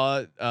 You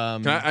saw.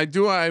 I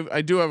do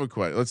have a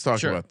question. Let's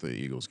talk about the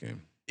Eagles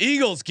game.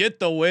 Eagles get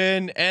the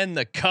win and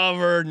the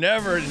cover.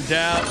 Never in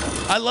doubt.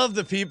 I love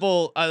the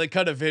people. They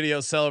cut a video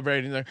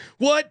celebrating there.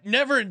 What?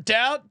 Never in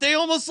doubt. They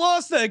almost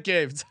lost that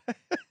game.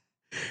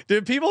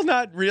 Did people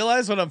not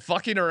realize when I'm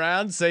fucking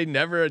around say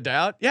never a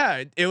doubt?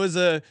 Yeah, it was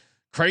a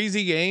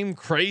crazy game,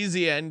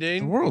 crazy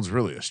ending. The world's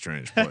really a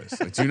strange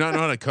place. Like, do you not know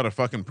how to cut a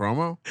fucking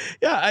promo?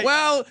 Yeah.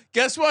 Well,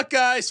 guess what,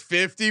 guys?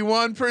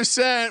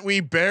 51%. We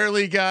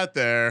barely got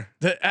there.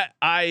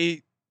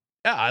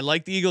 I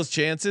like the Eagles'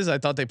 chances. I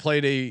thought they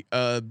played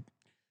a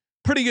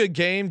pretty good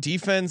game.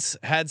 Defense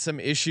had some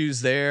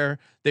issues there.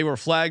 They were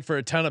flagged for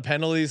a ton of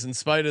penalties in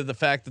spite of the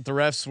fact that the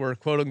refs were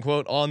quote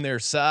unquote on their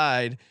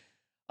side.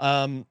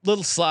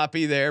 Little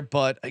sloppy there,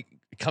 but it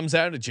comes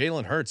down to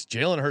Jalen Hurts.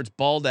 Jalen Hurts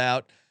balled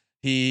out.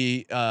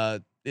 He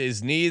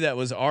his knee that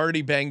was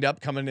already banged up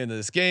coming into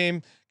this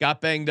game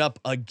got banged up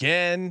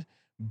again,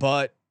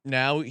 but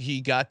now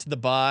he got to the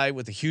bye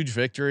with a huge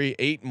victory,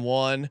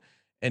 8-1.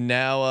 And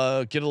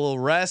now get a little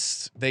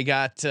rest. They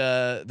got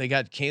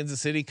Kansas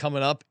City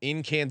coming up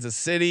in Kansas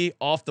City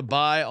off the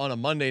bye on a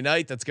Monday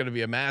night. That's going to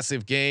be a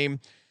massive game.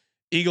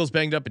 Eagles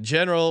banged up in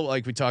general,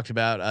 like we talked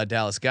about.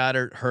 Dallas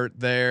Goedert hurt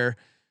there.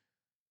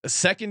 The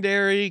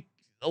secondary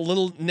a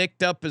little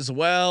nicked up as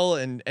well,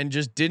 and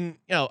just didn't.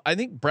 I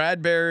think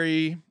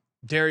Bradbury,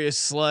 Darius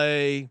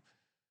Slay.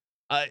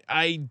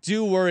 I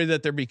do worry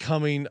that they're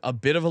becoming a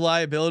bit of a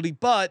liability,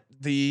 but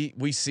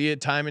we see it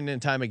time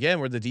and time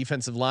again where the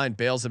defensive line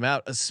bails them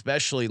out,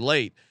 especially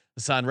late.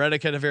 Hassan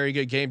Reddick had a very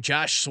good game.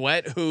 Josh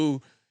Sweat,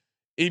 who,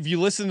 if you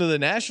listen to the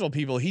national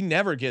people, he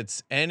never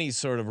gets any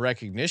sort of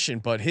recognition,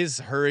 but his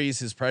hurries,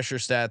 his pressure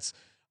stats,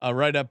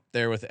 right up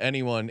there with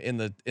anyone in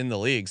the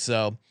league.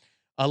 So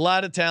a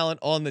lot of talent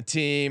on the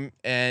team,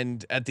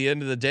 and at the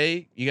end of the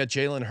day, you got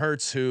Jalen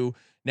Hurts, who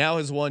now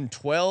has won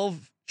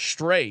 12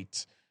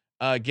 straight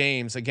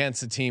games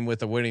against a team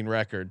with a winning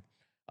record.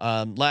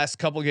 Last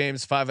couple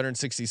games,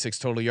 566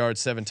 total yards,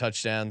 7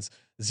 touchdowns,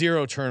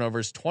 0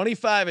 turnovers,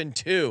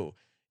 25-2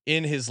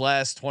 in his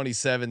last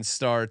 27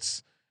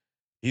 starts.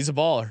 He's a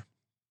baller.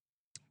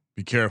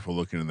 Be careful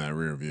looking in that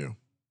rear view.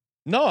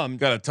 No, I'm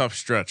got a tough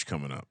stretch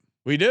coming up.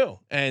 We do,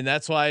 and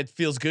that's why it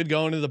feels good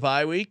going to the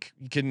bye week.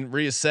 You can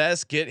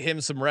reassess, get him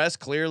some rest.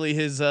 Clearly,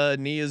 his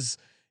knee is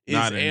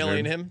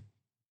ailing him.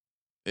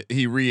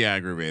 He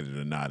re-aggravated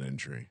a knot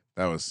injury.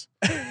 That was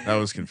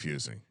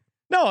confusing.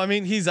 No, I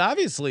mean he's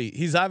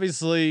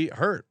obviously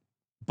hurt,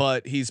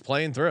 but he's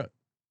playing through it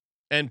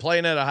and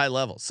playing at a high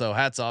level. So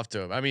hats off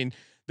to him. I mean,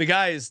 the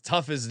guy is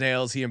tough as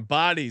nails. He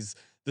embodies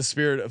the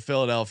spirit of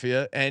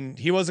Philadelphia, and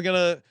he wasn't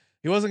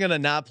gonna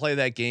not play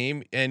that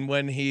game. And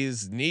when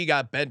his knee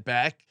got bent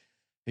back,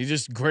 he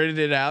just gritted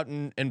it out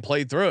and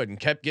played through it and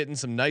kept getting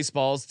some nice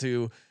balls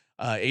to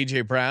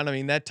AJ Brown. I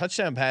mean, that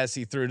touchdown pass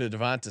he threw to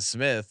Devonta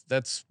Smith,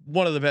 that's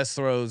one of the best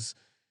throws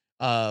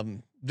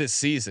this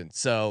season.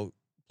 So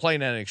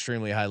playing at an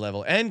extremely high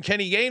level. And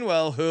Kenny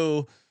Gainwell,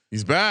 who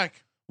he's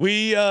back.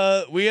 We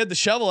had the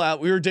shovel out.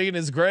 We were digging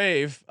his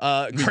grave.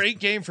 Great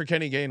game for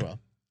Kenny Gainwell.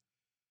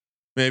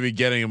 Maybe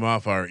getting him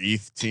off our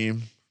ETH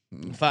team.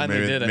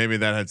 Finally did it. Maybe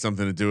that had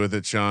something to do with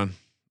it, Sean.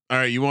 All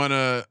right, you want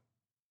to?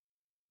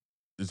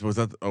 Was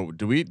that?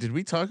 Did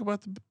we talk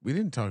about the? We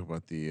didn't talk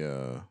about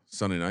the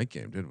Sunday night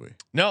game, did we?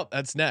 No,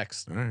 that's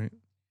next. All right.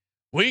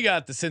 We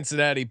got the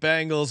Cincinnati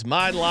Bengals.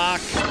 My lock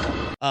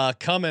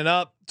coming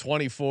up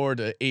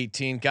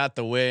 24-18. Got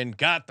the win.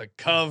 Got the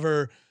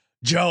cover.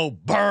 Joe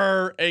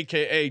Burr,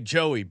 aka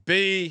Joey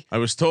B. I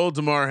was told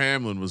Damar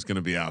Hamlin was going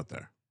to be out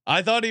there.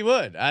 I thought he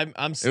would.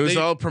 It was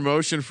all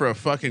promotion for a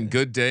fucking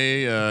Good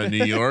Day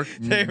New York.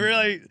 They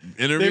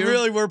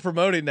really were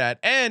promoting that.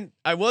 And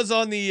I was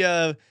on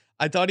the.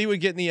 I thought he would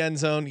get in the end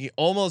zone. He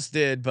almost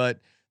did, but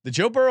the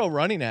Joe Burrow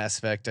running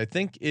aspect, I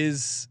think,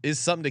 is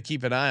something to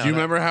keep an eye on. Do you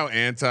remember how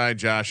anti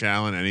Josh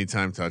Allen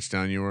anytime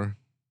touchdown you were?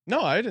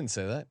 No, I didn't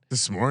say that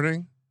this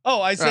morning.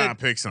 Oh, I said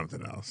pick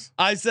something else.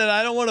 I said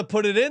I don't want to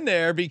put it in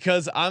there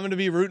because I'm going to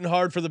be rooting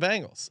hard for the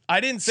Bengals.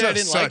 I didn't say I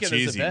didn't like it. Such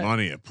easy as a bet.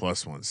 Money at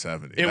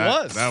 +170.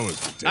 That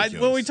was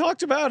ridiculous. When we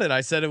talked about it,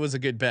 I said it was a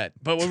good bet.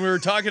 But when we were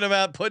talking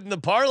about putting the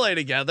parlay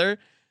together,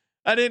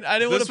 I didn't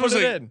want to put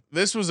it in.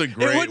 This was a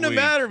great. It wouldn't have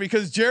mattered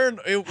because we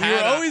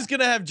were always going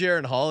to have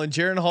Jaron Hall, and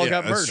Jaron Hall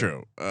got murdered. That's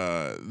true.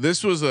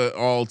 This was an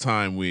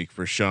all-time week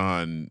for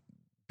Sean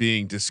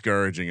being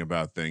discouraging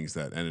about things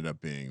that ended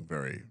up being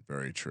very,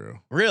 very true.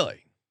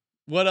 Really?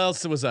 What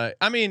else was I?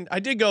 I mean, I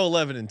did go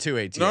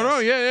 11-2 ATS. No,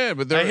 yeah.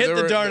 But I hit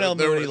the Darnell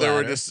Mooney. There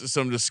were just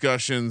some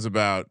discussions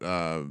about,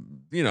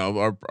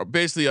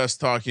 basically us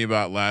talking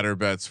about ladder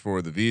bets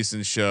for the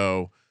VSiN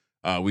show.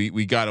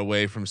 We got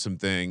away from some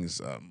things.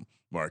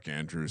 Mark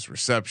Andrews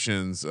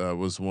receptions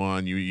was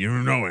one. You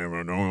know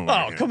him.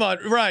 Oh, come on,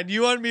 Ryan.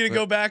 You want me to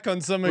go back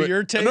on some of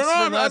your takes? No.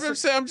 I'm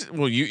saying.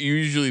 Well, you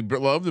usually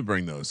love to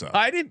bring those up.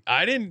 I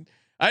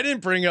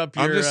didn't bring up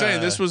your. I'm just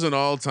saying this was an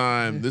all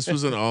time. This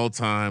was an all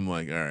time.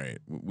 Like, all right,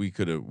 we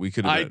could have. We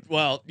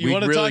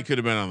really could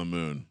have been on the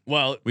moon.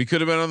 Well, we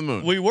could have been on the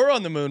moon. We were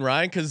on the moon,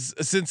 Ryan, because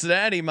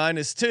Cincinnati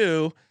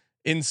 -2,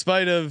 in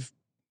spite of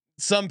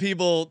some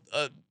people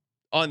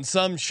on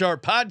some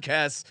sharp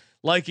podcasts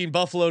liking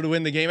Buffalo to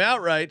win the game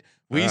outright.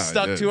 We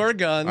stuck to our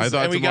guns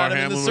and we got him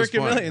in the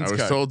Circuit Millions. I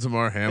was told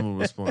Damar Hamlin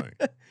was playing.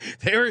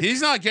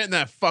 He's not getting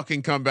that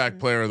fucking comeback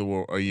player of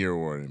the year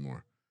award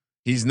anymore.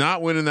 He's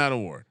not winning that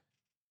award.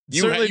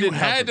 You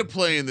had to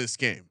play in this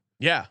game.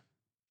 Yeah.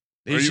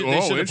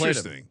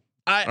 Interesting.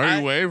 Are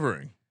you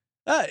wavering?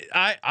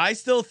 I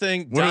still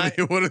think. What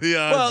are the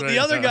odds? Well,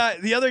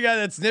 the other guy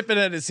that's nipping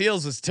at his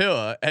heels is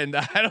Tua, and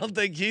I don't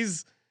think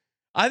he's.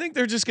 I think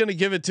they're just going to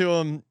give it to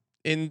him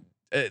in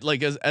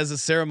as a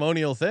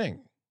ceremonial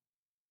thing.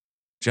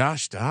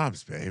 Josh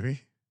Dobbs,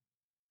 baby.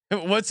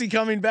 What's he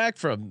coming back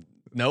from?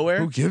 Nowhere.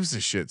 Who gives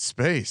a shit?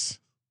 Space.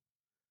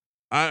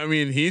 I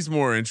mean, he's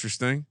more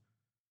interesting.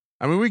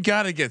 I mean, we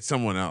got to get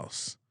someone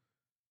else.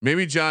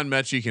 Maybe John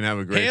Mechie can have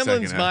a great.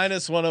 Hamlin's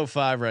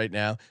 -105 right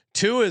now.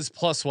 Tua is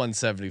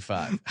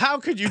 +175. How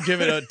could you give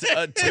it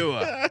a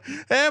Tua?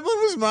 Hamlin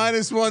was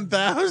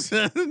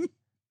 -1,000,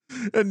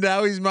 and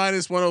now he's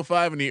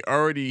 -105, and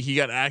he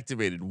got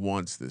activated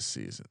once this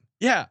season.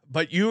 Yeah,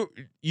 but you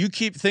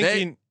keep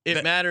thinking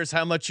it matters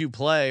how much you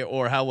play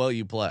or how well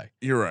you play.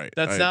 You're right.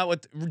 That's not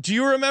what. Do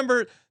you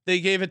remember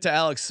they gave it to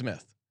Alex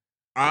Smith?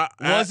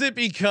 Was it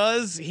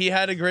because he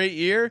had a great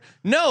year?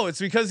 No, it's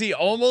because he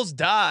almost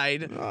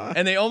died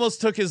and they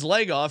almost took his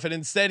leg off, and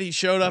instead he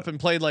showed up and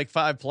played like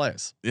 5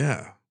 plays.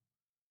 Yeah,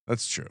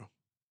 that's true.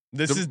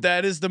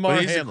 That is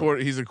Damar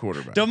Hamlin. He's a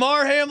quarterback.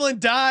 Damar Hamlin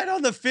died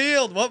on the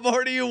field. What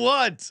more do you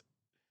want?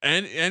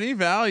 And any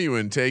value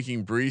in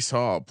taking Breece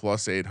Hall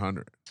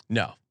 +800?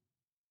 No.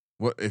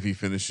 What if he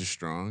finishes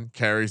strong,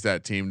 carries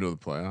that team to the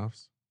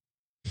playoffs?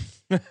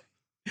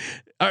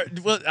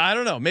 Well, I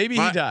don't know. Maybe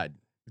he died.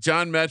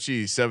 John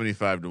Mechie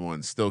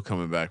 75-1, still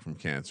coming back from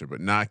cancer,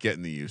 but not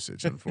getting the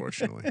usage,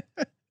 unfortunately.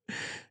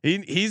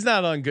 He's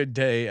not on good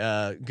day.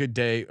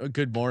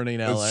 Good morning,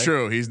 LA. That's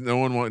true. He's no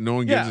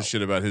one gives a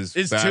shit about his.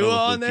 Is battle Tua with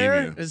on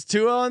there? leukemia. Is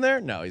Tua on there?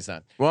 No, he's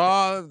not.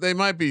 Well, they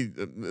might be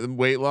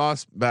weight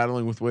loss,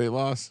 battling with weight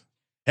loss.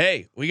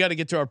 Hey, we got to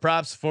get to our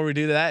props before we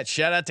do that.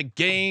 Shout out to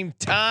Game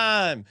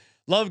Time.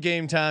 Love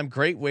Game Time.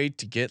 Great way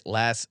to get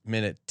last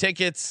minute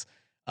tickets.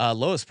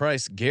 Lowest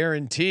price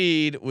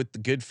guaranteed with the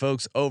good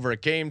folks over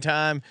at Game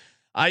Time.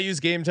 I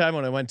used Game Time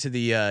when I went to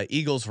the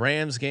Eagles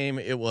Rams game.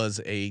 It was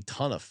a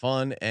ton of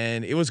fun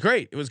and it was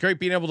great. It was great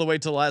being able to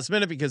wait till the last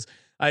minute because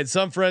I had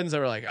some friends that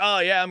were like, "Oh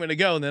yeah, I'm going to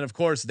go." And then of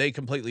course they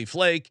completely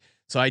flake.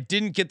 So I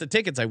didn't get the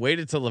tickets. I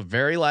waited till the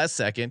very last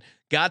second,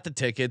 got the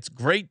tickets,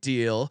 great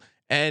deal.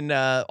 And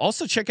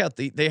also check out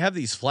they have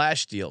these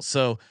flash deals.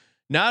 So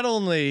not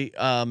only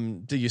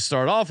do you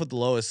start off with the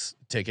lowest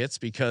tickets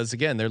because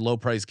again, they're low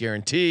price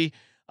guarantee.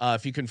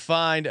 If you can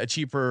find a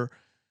cheaper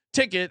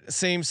ticket,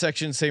 same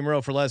section, same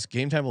row for less,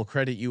 Game Time will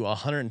credit you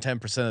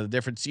 110% of the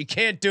difference. You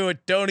can't do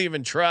it. Don't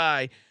even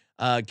try.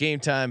 Game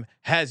Time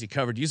has you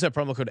covered. Use that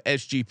promo code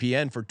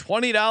SGPN for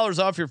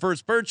 $20 off your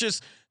first purchase.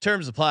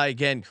 Terms apply.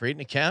 Again, create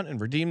an account and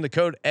redeem the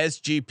code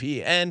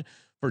SGPN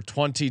for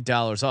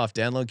 $20 off.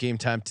 Download Game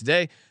Time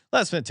today.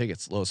 Last minute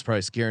tickets, lowest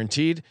price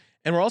guaranteed.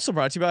 And we're also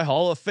brought to you by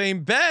Hall of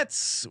Fame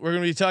Bets. We're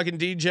going to be talking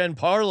DGen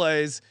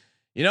parlays.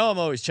 You know, I'm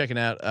always checking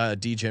out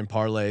DGen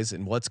parlays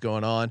and what's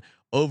going on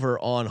over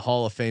on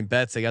Hall of Fame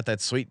Bets. They got that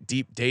sweet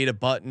deep data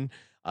button.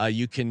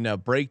 You can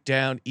break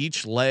down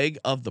each leg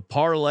of the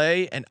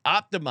parlay and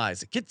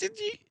optimize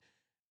it.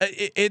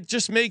 It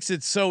just makes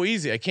it so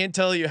easy. I can't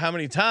tell you how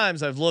many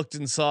times I've looked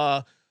and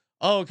saw,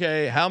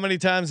 okay, how many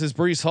times has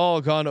Breece Hall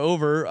gone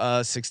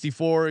over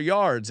 64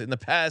 yards in the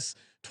past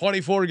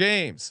 24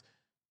 games?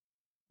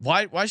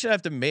 Why should I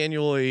have to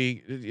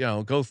manually,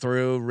 go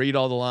through, read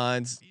all the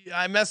lines?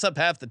 I mess up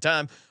half the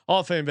time. Hall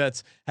of Fame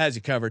Bets has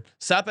you covered.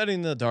 Stop betting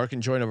in the dark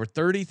and join over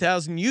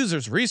 30,000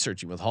 users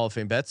researching with Hall of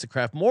Fame Bets to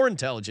craft more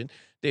intelligent,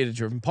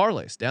 data-driven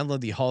parlays. Download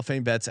the Hall of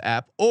Fame Bets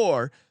app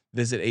or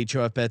visit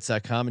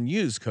HOFBets.com and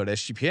use code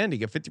SGPN to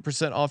get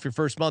 50% off your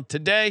first month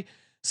today.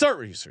 Start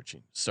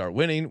researching, start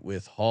winning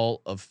with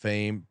Hall of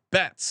Fame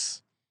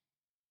Bets.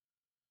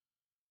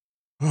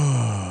 All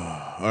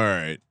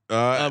right.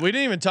 We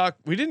didn't even talk.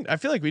 I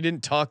feel like we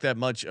didn't talk that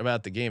much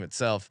about the game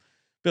itself.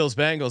 Bills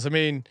Bengals. I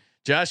mean,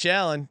 Josh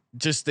Allen,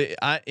 just the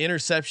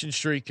interception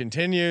streak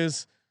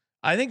continues.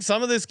 I think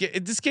some of this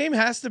game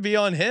has to be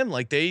on him.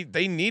 Like they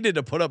needed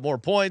to put up more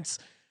points.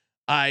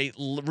 I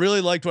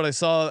really liked what I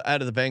saw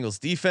out of the Bengals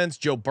defense.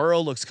 Joe Burrow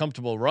looks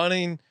comfortable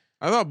running.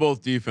 I thought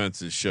both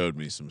defenses showed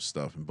me some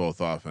stuff, and both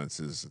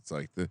offenses. It's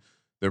like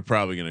they're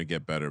probably going to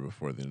get better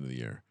before the end of the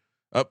year.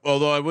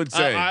 Although I would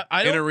say in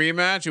a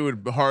rematch, it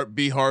would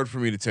be hard for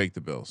me to take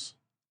the Bills.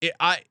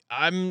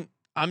 I'm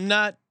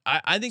not.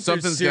 I think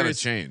something's got to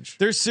change.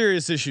 There's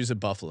serious issues at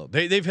Buffalo.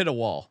 They've hit a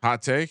wall.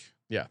 Hot take.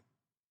 Yeah.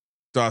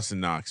 Dawson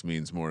Knox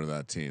means more to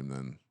that team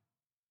than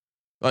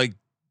like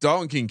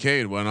Dalton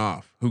Kincaid went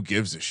off. Who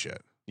gives a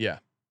shit? Yeah.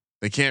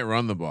 They can't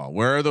run the ball.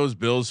 Where are those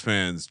Bills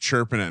fans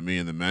chirping at me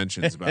in the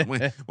mentions about?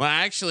 Well,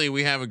 actually,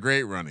 we have a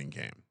great running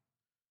game.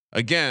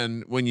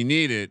 Again, when you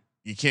need it,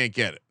 you can't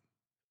get it.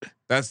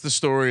 That's the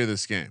story of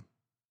this game.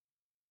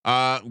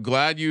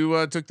 Glad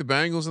you took the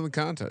Bengals in the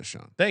contest,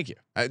 Sean. Thank you.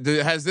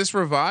 Has this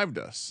revived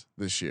us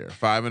this year?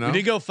 5-0. We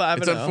did go 5-0.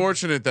 It's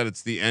unfortunate that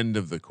it's the end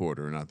of the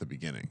quarter, not the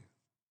beginning.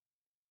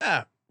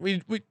 Yeah,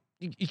 you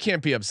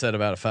can't be upset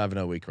about a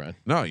 5-0 week run.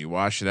 No, you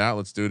wash it out.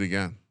 Let's do it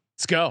again.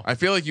 Let's go. I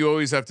feel like you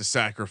always have to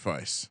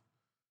sacrifice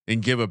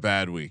and give a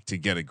bad week to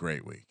get a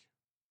great week.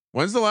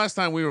 When's the last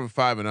time we were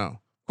 5-0? Of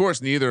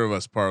course, neither of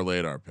us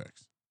parlayed our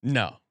picks.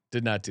 No.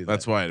 Did not do that.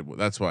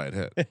 That's why it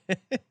hit.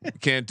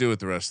 Can't do it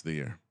the rest of the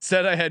year.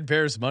 Said I had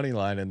Bears money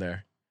line in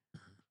there.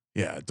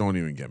 Yeah, don't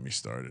even get me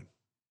started.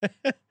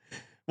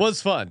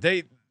 Was fun.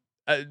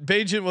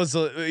 Bajent was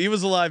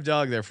a live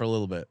dog there for a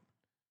little bit.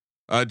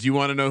 Do you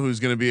want to know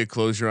who's going to be a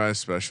Close Your Eyes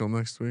special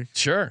next week?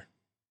 Sure.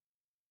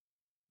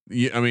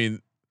 Yeah, I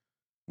mean,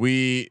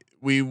 we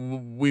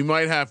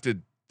might have to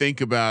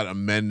think about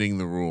amending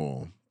the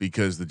rule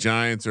because the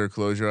Giants are a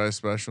Close Your Eyes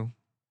special.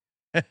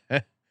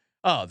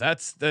 Oh,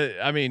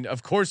 I mean,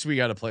 of course we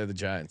got to play the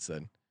Giants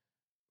then.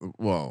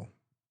 Well,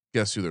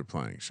 guess who they're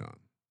playing, Sean?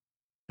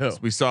 Who?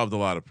 We solved a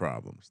lot of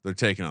problems. They're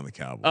taking on the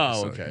Cowboys.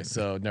 Oh, okay.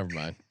 So never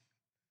mind.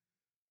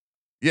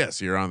 Yes,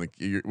 you're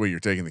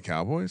taking the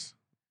Cowboys?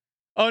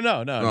 Oh,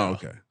 no.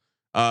 Okay.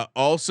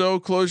 Also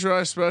Close Your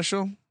Eyes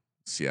special,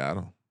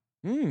 Seattle.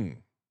 I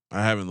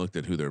haven't looked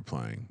at who they're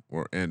playing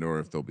or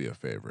if they'll be a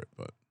favorite,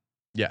 but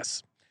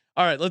yes.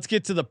 All right, let's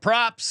get to the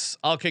props.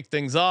 I'll kick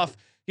things off.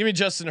 Give me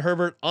Justin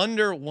Herbert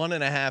under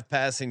 1.5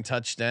 passing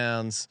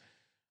touchdowns.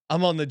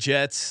 I'm on the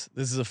Jets.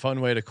 This is a fun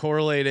way to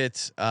correlate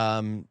it.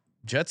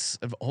 Jets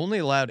have only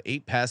allowed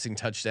 8 passing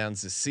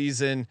touchdowns this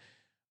season.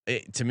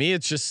 To me,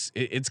 it's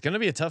going to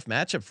be a tough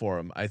matchup for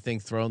them. I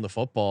think throwing the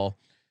football.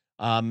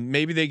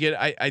 Maybe they get.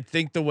 I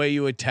think the way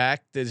you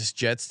attack this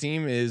Jets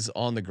team is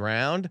on the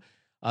ground.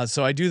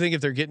 So I do think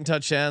if they're getting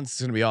touchdowns, it's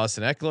going to be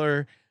Austin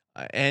Eckler.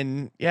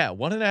 And yeah,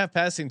 1.5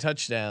 passing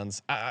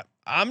touchdowns.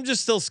 I'm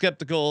just still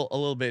skeptical a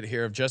little bit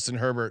here of Justin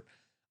Herbert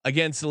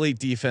against elite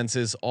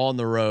defenses on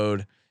the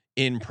road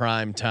in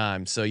prime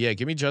time. So yeah,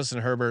 give me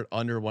Justin Herbert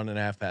under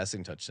 1.5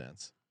 passing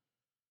touchdowns.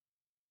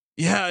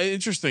 Yeah,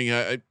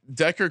 interesting.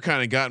 Decker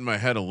kind of got in my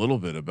head a little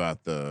bit about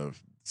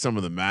some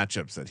of the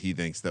matchups that he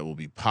thinks that will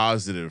be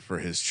positive for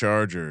his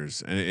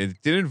Chargers, and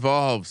it did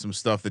involve some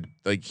stuff that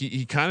like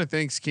he kind of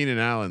thinks Keenan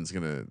Allen's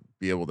gonna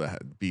be able to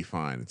be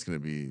fine. It's gonna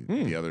be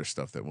the other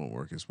stuff that won't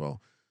work as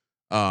well.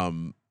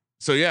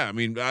 So yeah, I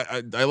mean,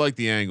 I like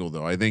the angle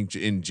though. I think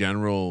in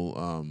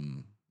general,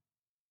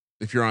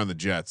 if you're on the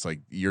Jets,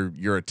 like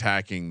you're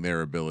attacking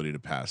their ability to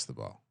pass the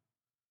ball.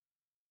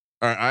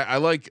 All right, I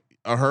like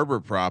a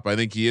Herbert prop. I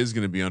think he is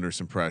going to be under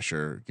some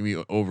pressure. Give me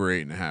over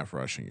 8.5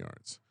 rushing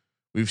yards.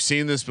 We've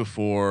seen this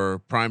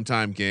before.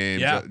 Primetime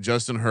game. Yeah.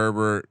 Justin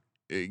Herbert,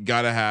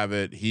 got to have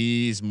it.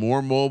 He's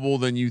more mobile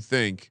than you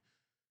think,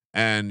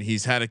 and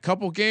he's had a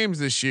couple games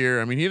this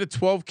year. I mean, he had a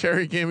 12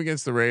 carry game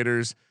against the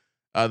Raiders.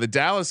 The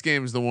Dallas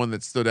game is the one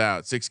that stood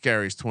out. 6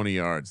 carries, 20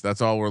 yards.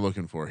 That's all we're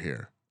looking for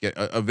here.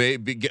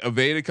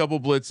 Evade a couple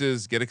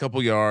blitzes, get a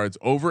couple yards.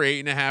 Over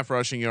 8.5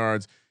 rushing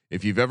yards.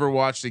 If you've ever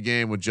watched a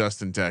game with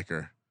Justin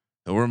Decker,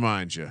 he'll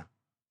remind you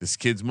this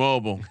kid's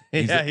mobile.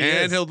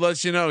 He'll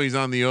let you know he's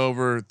on the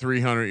over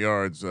 300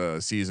 yards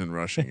season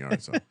rushing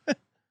yards.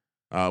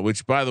 So,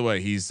 which, by the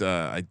way, he's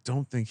I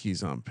don't think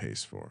he's on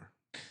pace for.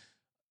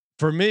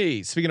 For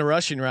me, speaking of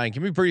rushing, Ryan,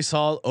 give me Breece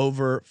Hall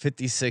over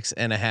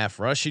 56.5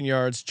 rushing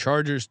yards.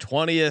 Chargers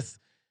 20th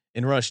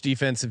in rush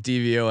defensive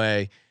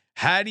DVOA.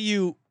 How do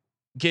you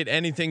get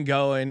anything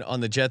going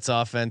on the Jets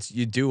offense?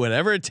 You do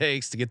whatever it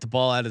takes to get the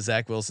ball out of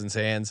Zach Wilson's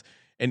hands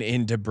and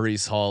into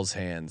Breece Hall's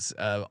hands.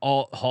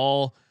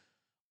 Hall,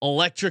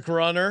 electric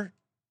runner,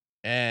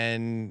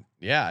 and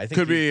yeah, I think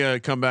could be a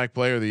comeback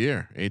player of the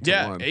year.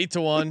 8-1.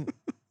 8-1,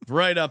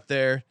 right up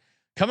there.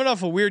 Coming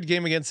off a weird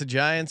game against the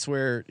Giants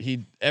where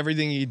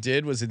everything he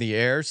did was in the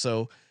air,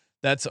 so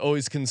that's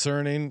always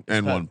concerning.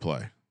 And one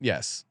play,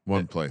 yes,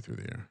 one play through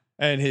the air,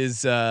 and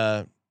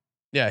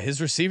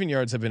his receiving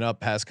yards have been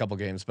up past couple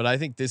games, but I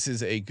think this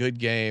is a good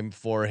game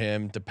for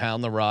him to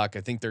pound the rock.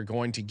 I think they're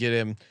going to get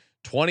him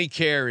 20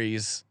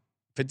 carries,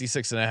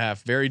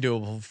 56.5, very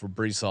doable for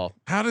Breece Hall.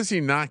 How does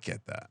he not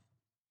get that?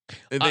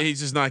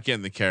 He's just not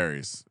getting the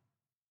carries.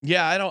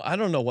 Yeah, I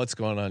don't know what's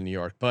going on in New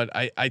York, but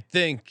I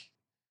think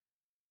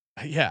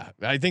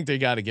they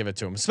got to give it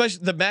to him.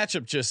 Especially the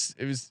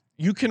matchup.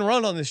 You can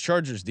run on this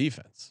Chargers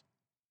defense.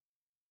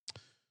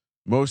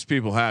 Most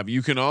people have.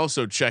 You can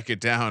also check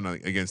it down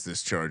against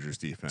this Chargers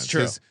defense.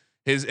 True.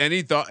 His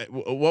any thought?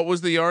 What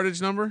was the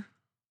yardage number,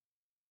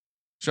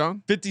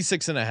 Sean?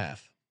 56.5.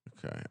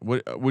 Okay.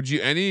 Would you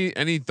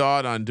any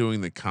thought on doing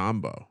the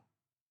combo,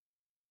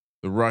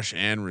 the rush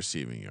and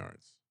receiving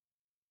yards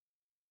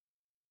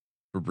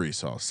for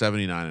Breece Hall?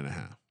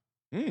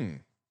 79.5.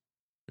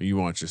 Or you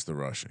want just the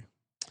rushing?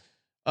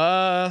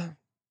 All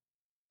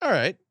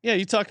right. Yeah,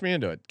 you talked me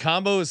into it.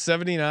 Combo is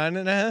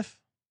 79.5.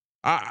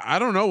 I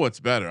don't know what's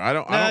better. I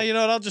don't. You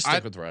know what? I'll just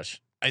stick with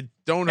rush. I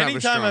don't have.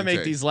 Anytime I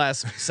make these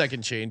last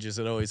second changes,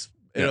 it always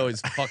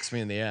fucks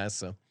me in the ass.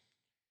 So.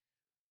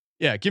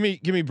 Yeah, give me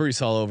Breece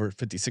Hall over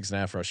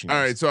 56.5 rushing yards.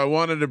 All right, so I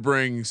wanted to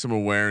bring some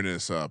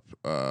awareness up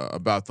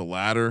about the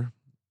ladder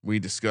we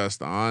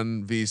discussed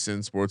on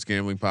VSiN Sports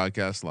Gambling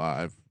Podcast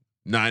Live,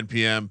 9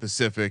 p.m.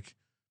 Pacific,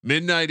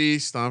 midnight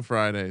East on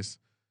Fridays.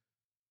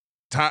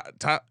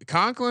 Tyler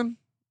Conklin,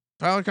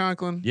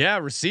 yeah,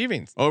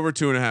 receiving over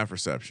 2.5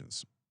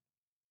 receptions.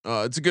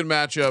 It's a good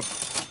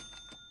matchup.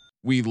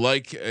 We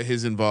like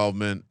his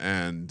involvement,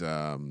 and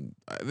I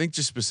think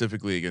just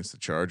specifically against the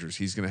Chargers,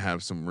 he's going to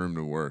have some room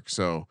to work.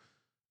 So.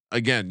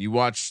 Again, you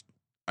watch.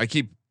 I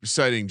keep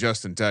citing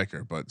Justin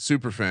Decker, but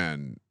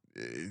Superfan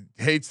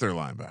hates their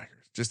linebackers.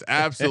 Just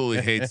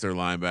absolutely hates their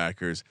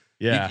linebackers.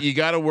 Yeah, you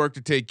got to work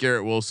to take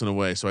Garrett Wilson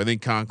away. So I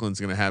think Conklin's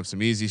going to have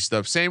some easy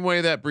stuff. Same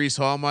way that Breece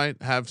Hall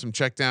might have some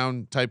check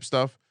down type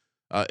stuff.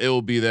 It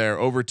will be there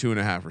over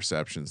 2.5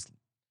 receptions.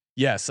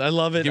 Yes, I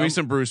love it. Give me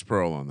some Bruce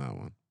Pearl on that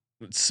one.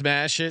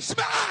 Smash it.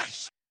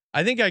 Smash.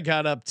 I think I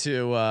got up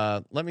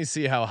to. Let me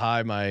see how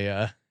high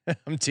my.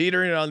 I'm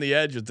teetering on the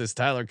edge with this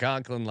Tyler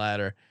Conklin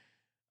ladder.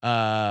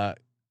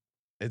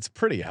 It's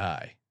pretty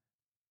high.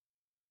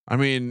 I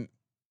mean,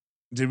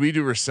 did we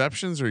do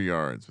receptions or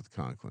yards with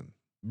Conklin?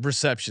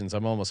 Receptions.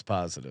 I'm almost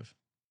positive.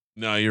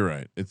 No, you're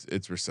right.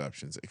 It's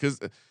receptions because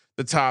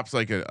the top's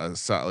like a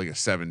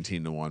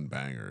 17-1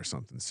 banger or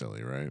something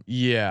silly, right?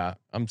 Yeah,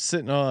 I'm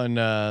sitting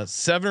on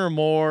 7 or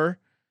more.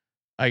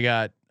 I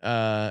got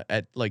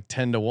at like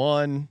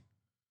 10-1.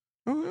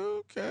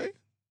 Oh, okay.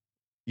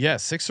 Yeah,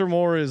 6 or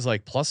more is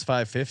like plus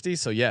 550.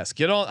 So yes,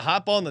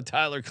 hop on the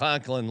Tyler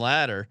Conklin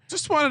ladder.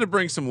 Just wanted to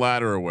bring some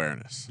ladder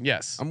awareness.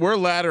 Yes, we're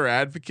ladder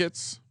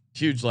advocates.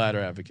 Huge ladder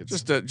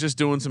advocates. Just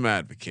doing some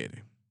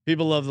advocating.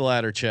 People love the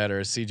ladder chatter,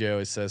 as CJ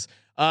always says.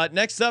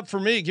 Next up for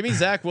me, give me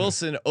Zach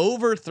Wilson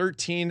over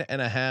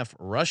 13.5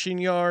 rushing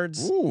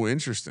yards. Ooh,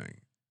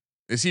 interesting.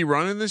 Is he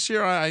running this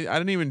year? I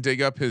didn't even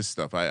dig up his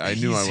stuff. I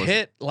knew I was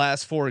hit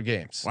last 4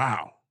 games.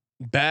 Wow.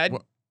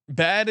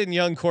 Bad and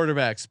young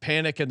quarterbacks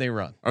panic and they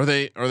run. Are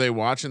they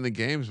watching the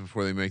games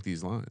before they make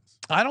these lines?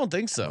 I don't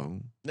think so.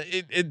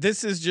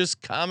 This is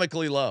just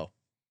comically low.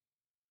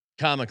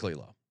 Comically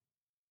low.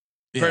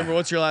 Yeah. Kramer,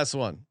 what's your last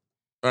one?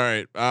 All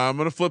right. I'm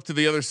going to flip to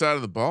the other side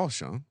of the ball,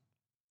 Sean.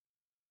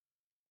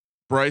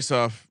 Bryce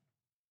Huff.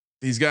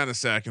 He's gotten a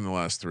sack in the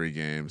last 3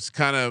 games.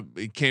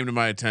 It came to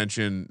my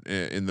attention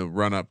in the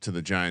run up to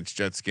the Giants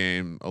Jets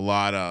game. A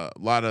lot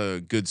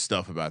of good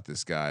stuff about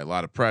this guy. A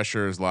lot of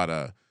pressures.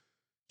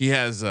 He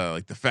has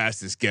like the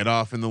fastest get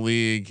off in the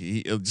league.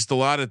 Just a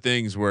lot of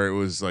things where it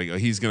was like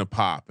he's gonna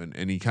pop,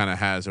 and he kind of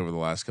has over the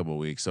last couple of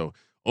weeks. So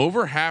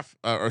over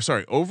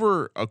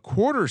a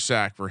quarter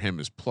sack for him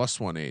is plus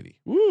 180.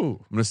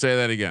 Ooh, I'm gonna say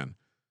that again.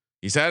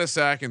 He's had a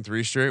sack in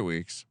 3 straight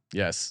weeks.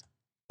 Yes.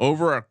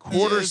 Over a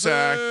quarter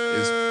sack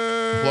is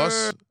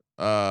plus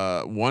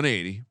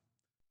 180.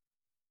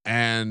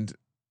 And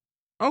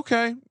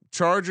okay,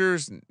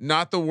 Chargers,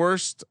 not the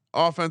worst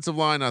offensive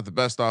line, not the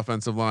best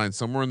offensive line,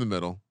 somewhere in the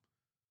middle.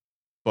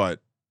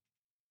 But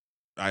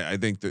I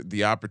think that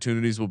the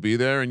opportunities will be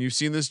there. And you've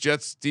seen this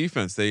Jets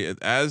defense.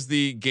 As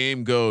the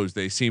game goes,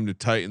 they seem to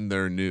tighten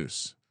their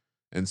noose.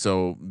 And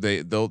so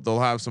they'll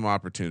have some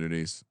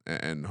opportunities,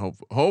 and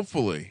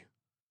hopefully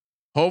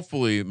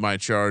my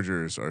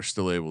Chargers are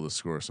still able to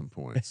score some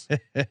points.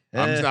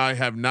 I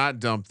have not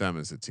dumped them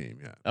as a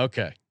team yet.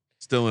 Okay.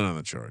 Still in on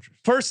the Chargers.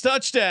 First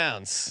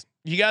touchdowns.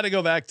 You got to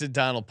go back to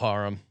Donald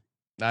Parham.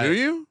 Do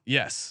you?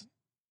 Yes.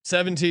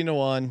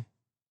 17-1.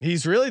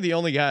 He's really the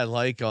only guy I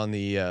like on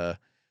the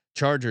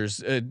Chargers.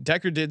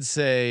 Decker did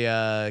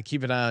say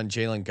keep an eye on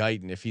Jalen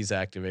Guyton if he's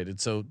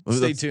activated. So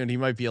stay tuned. He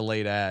might be a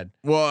late ad.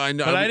 Well, I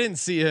know, but I didn't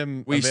see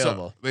him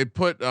available.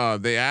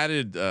 They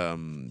added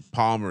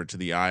Palmer to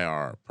the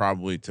IR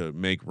probably to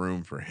make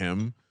room for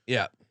him.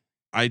 Yeah.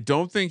 I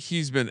don't think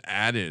he's been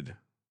added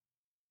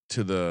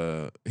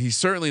to he's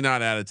certainly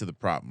not added to the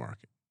prop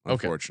market,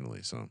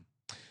 unfortunately. Okay. So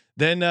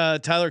then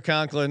Tyler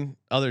Conklin,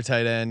 other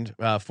tight end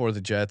for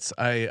the Jets.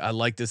 I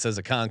like this as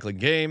a Conklin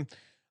game.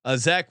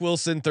 Zach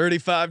Wilson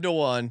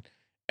 35-1,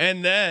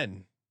 and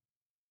then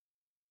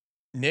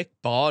Nick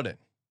Bawden.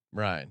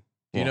 Ryan,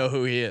 do you know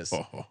who he is?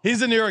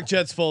 He's a New York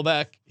Jets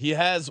fullback. He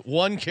has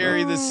 1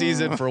 carry this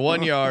season for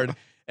 1 yard,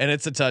 and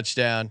it's a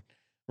touchdown.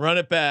 Run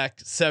it back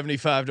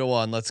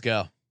 75-1. Let's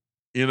go.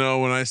 You know,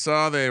 when I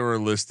saw they were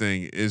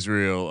listing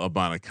Israel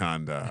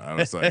Abanikanda, I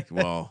was like,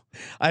 well,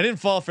 I didn't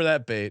fall for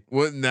that bait.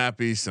 Wouldn't that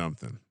be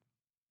something?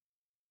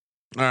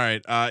 All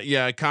right.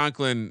 Yeah,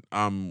 Conklin,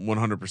 I'm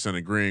 100%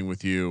 agreeing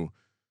with you.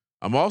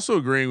 I'm also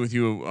agreeing with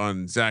you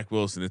on Zach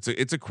Wilson.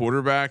 It's a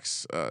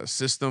quarterback's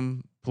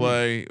system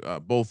play.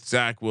 Both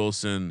Zach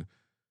Wilson,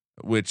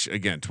 which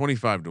again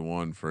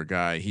 25-1 for a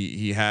guy.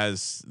 He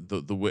has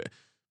the.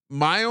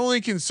 My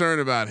only concern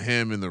about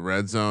him in the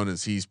red zone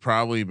is he's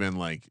probably been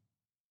like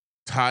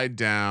tied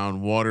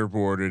down,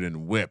 waterboarded,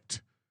 and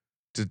whipped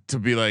to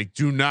be like,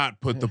 do not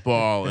put the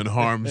ball in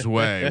harm's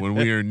way when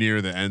we are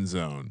near the end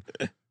zone.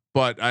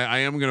 But I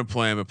am going to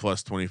play him at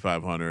plus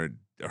 2,500.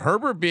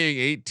 Herbert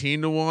being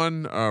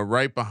 18-1,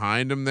 right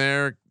behind him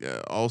there.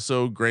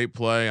 Also great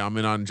play. I'm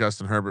in on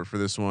Justin Herbert for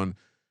this one.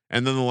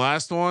 And then the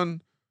last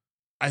one,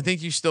 I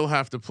think you still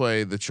have to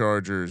play the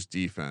Chargers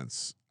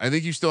defense. I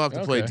think you still have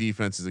to play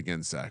defenses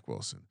against Zach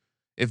Wilson.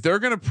 If they're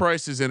going to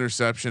price his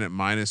interception at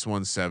minus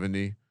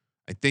 170,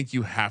 I think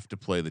you have to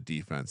play the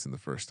defense in the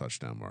first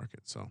touchdown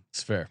market. So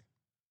it's fair.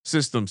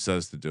 System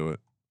says to do it.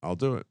 I'll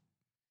do it.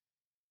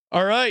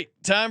 All right.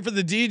 Time for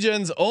the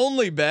D-Gens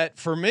only bet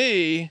for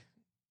me.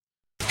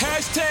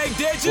 Hashtag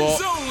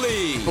D-Gens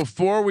only.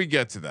 Before we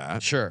get to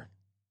that. Sure.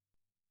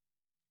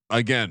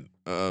 Again,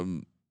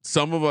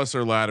 some of us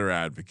are ladder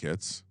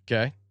advocates.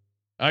 Okay.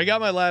 I got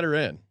my ladder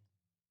in.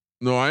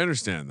 No, I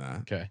understand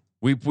that. Okay.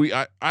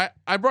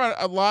 I brought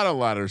a lot of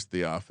ladders to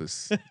the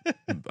office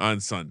on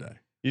Sunday.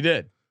 You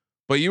did.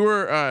 But you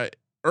were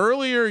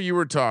earlier you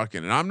were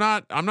talking, and I'm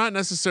not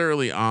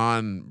necessarily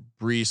on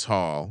Breece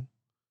Hall.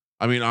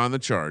 I mean on the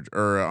Charge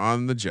or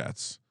on the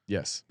Jets.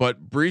 Yes.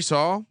 But Breece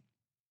Hall,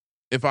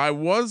 if I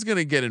was going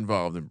to get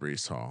involved in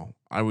Breece Hall,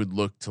 I would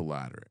look to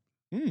ladder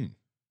it.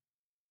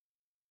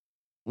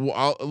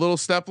 Well, a little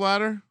step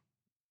ladder.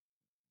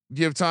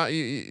 Do you have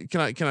time?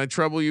 Can I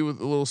trouble you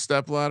with a little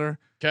step ladder?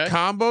 Okay.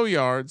 Combo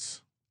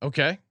yards.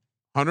 Okay.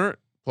 100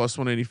 plus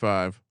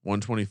 185,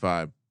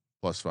 125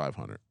 plus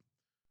 500.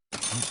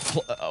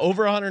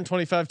 Over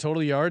 125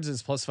 total yards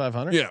is plus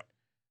 500. Yeah,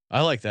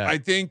 I like that. I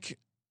think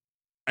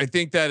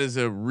that is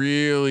a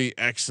really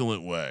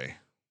excellent way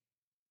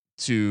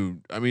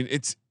to. I mean,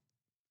 it's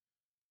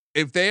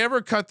if they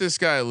ever cut this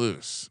guy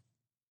loose,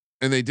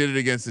 and they did it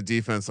against a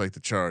defense like the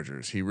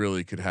Chargers, he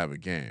really could have a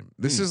game.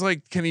 This is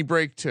like, can he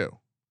break 2?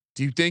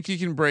 Do you think he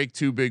can break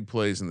 2 big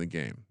plays in the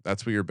game?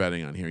 That's what you're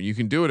betting on here. You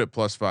can do it at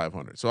plus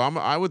 500. So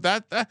I would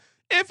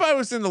if I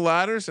was in the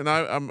ladders and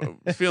I'm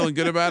feeling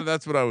good about it,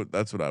 that's what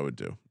I would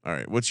do. All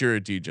right. What's your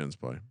D-Gens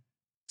play?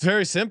 It's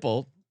very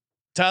simple.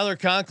 Tyler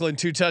Conklin,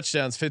 2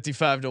 touchdowns,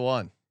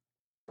 55-1.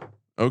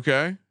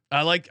 Okay.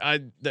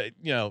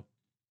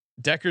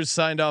 Decker's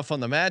signed off on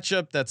the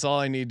matchup. That's all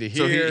I need to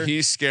hear. So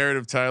he's scared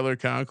of Tyler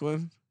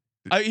Conklin.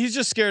 He's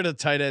just scared of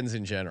tight ends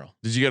in general.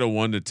 Did you get a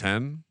 1 to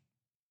 10?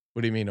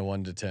 What do you mean a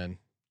 1 to 10?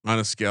 On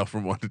a scale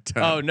from 1 to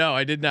 10. Oh no,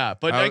 I did not.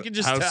 But I can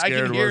just I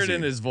can hear it he?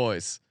 in his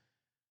voice.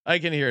 I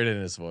can hear it in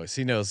his voice.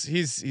 He knows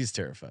he's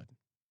terrified.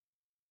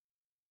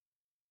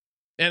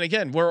 And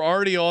again, we're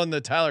already on the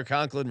Tyler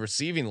Conklin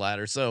receiving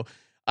ladder, so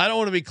I don't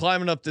want to be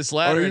climbing up this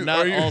ladder and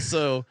not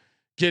also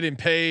getting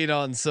paid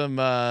on some.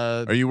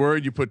 Are you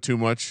worried you put too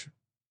much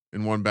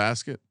in one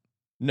basket?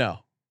 No,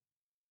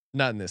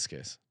 not in this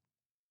case.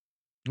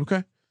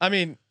 Okay. I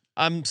mean,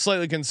 I'm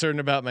slightly concerned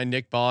about my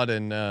Nick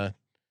Bodden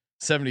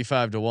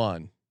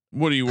 75-1.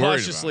 What are you worried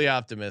Cautiously about?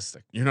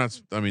 Optimistic. You're not.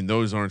 I mean,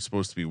 those aren't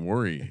supposed to be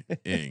worrying.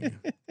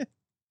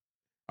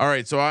 All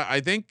right, so I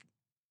think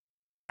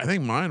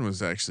mine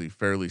was actually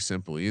fairly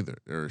simple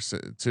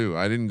too.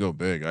 I didn't go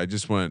big. I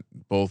just went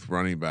both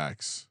running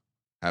backs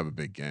have a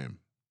big game.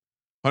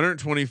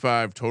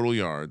 125 total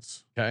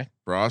yards. Okay.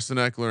 For Austin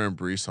Eckler and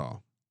Breece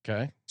Hall.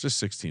 Okay. It's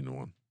just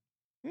 16-1.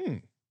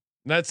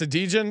 That's a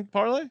DGen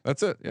parlay?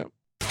 That's it. Yep.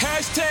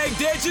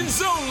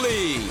 #Degens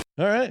only.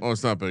 All right. Oh,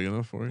 it's not big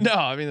enough for you. No,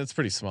 I mean that's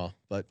pretty small.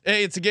 But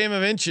hey, it's a game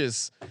of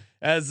inches,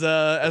 as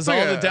all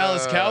the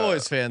Dallas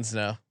Cowboys fans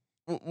know.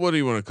 What do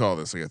you want to call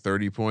this? Like a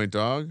 30-point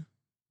dog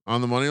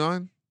on the money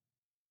line?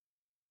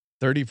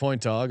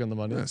 30-point dog on the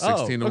money line.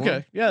 16 to 1.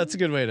 Okay. Yeah, that's a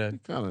good way to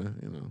kind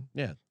of,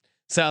 Yeah.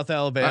 South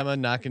Alabama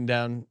knocking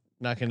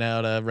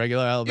out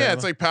regular Alabama. Yeah,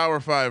 it's like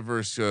Power 5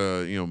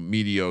 versus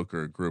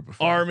mediocre group of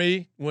 5.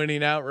 Army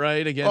winning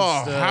outright against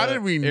how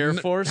did we Air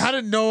Force? How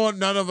did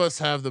none of us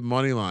have the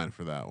money line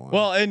for that one?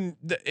 Well, and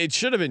it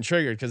should have been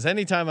triggered because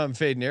anytime I'm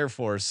fading Air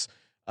Force,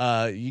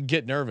 you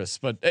get nervous.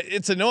 But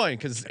it's annoying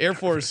because Air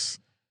Force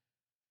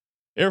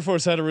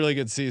had a really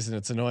good season.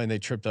 It's annoying they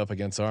tripped up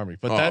against Army,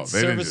 but that's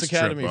Service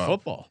Academy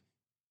football.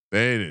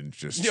 They didn't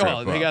just trip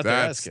up. They got their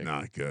That's ass kicked.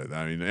 not good.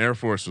 I mean, Air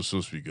Force was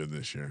supposed to be good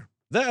this year.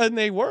 And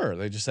they were.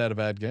 They just had a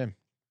bad game.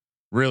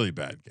 Really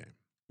bad game.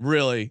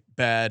 Really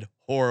bad,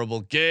 horrible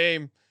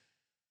game.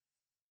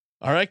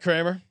 All right,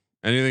 Kramer.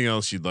 Anything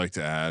else you'd like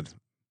to add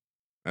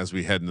as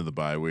we head into the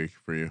bye week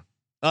for you?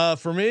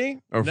 For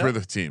me, or for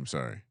the team?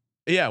 Sorry.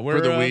 Yeah,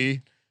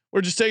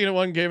 we're just taking it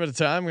one game at a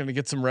time. We're going to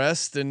get some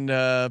rest and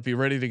be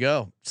ready to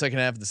go. Second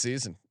half of the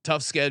season,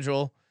 tough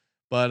schedule,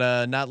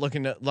 but not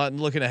looking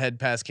ahead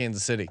past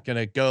Kansas City. Going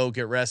to go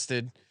get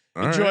rested,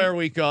 enjoy our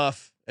week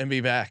off, and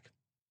be back.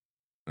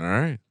 All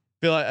right.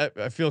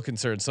 I feel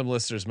concerned. Some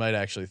listeners might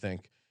actually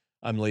think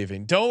I'm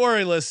leaving. Don't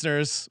worry,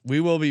 listeners. We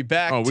will be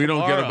back. Oh, we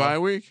don't get a bye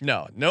week?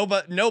 No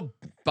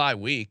bye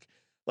week.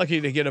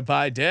 Lucky to get a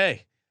bye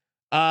day.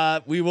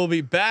 We will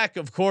be back,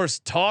 of course,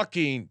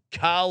 talking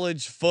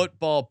college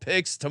football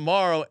picks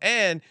tomorrow.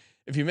 And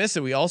if you missed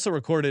it, we also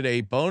recorded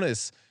a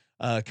bonus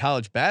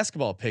college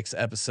basketball picks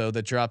episode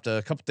that dropped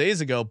a couple days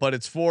ago, but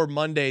it's for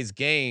Monday's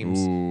games.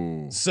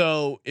 Ooh.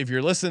 So if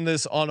you're listening to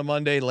this on a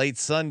Monday, late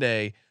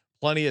Sunday,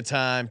 plenty of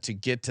time to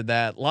get to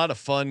that. A lot of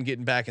fun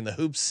getting back in the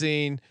hoops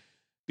scene.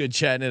 Good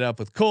chatting it up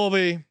with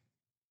Colby.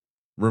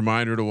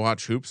 Reminder to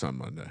watch hoops on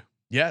Monday.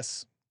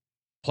 Yes.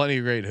 Plenty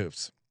of great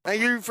hoops.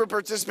 Thank you for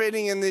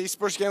participating in the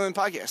Sports Gambling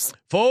Podcast.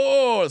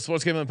 For the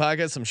Sports Gambling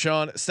Podcast, I'm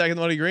Sean, stacking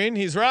the money green.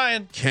 He's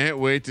Ryan. Can't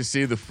wait to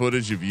see the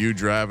footage of you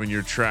driving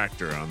your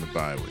tractor on the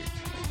bye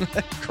week.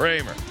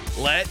 Kramer,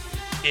 let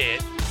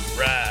it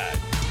ride.